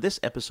section of this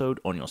episode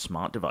on your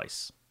smart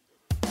device.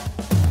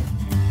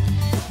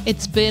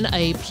 It's been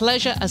a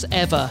pleasure as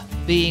ever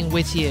being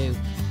with you.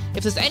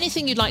 If there's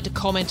anything you'd like to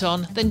comment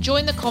on, then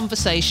join the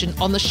conversation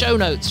on the show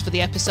notes for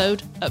the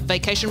episode at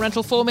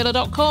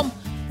vacationrentalformula.com.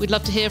 We'd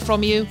love to hear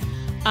from you,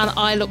 and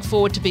I look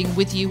forward to being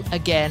with you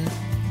again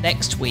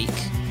next week.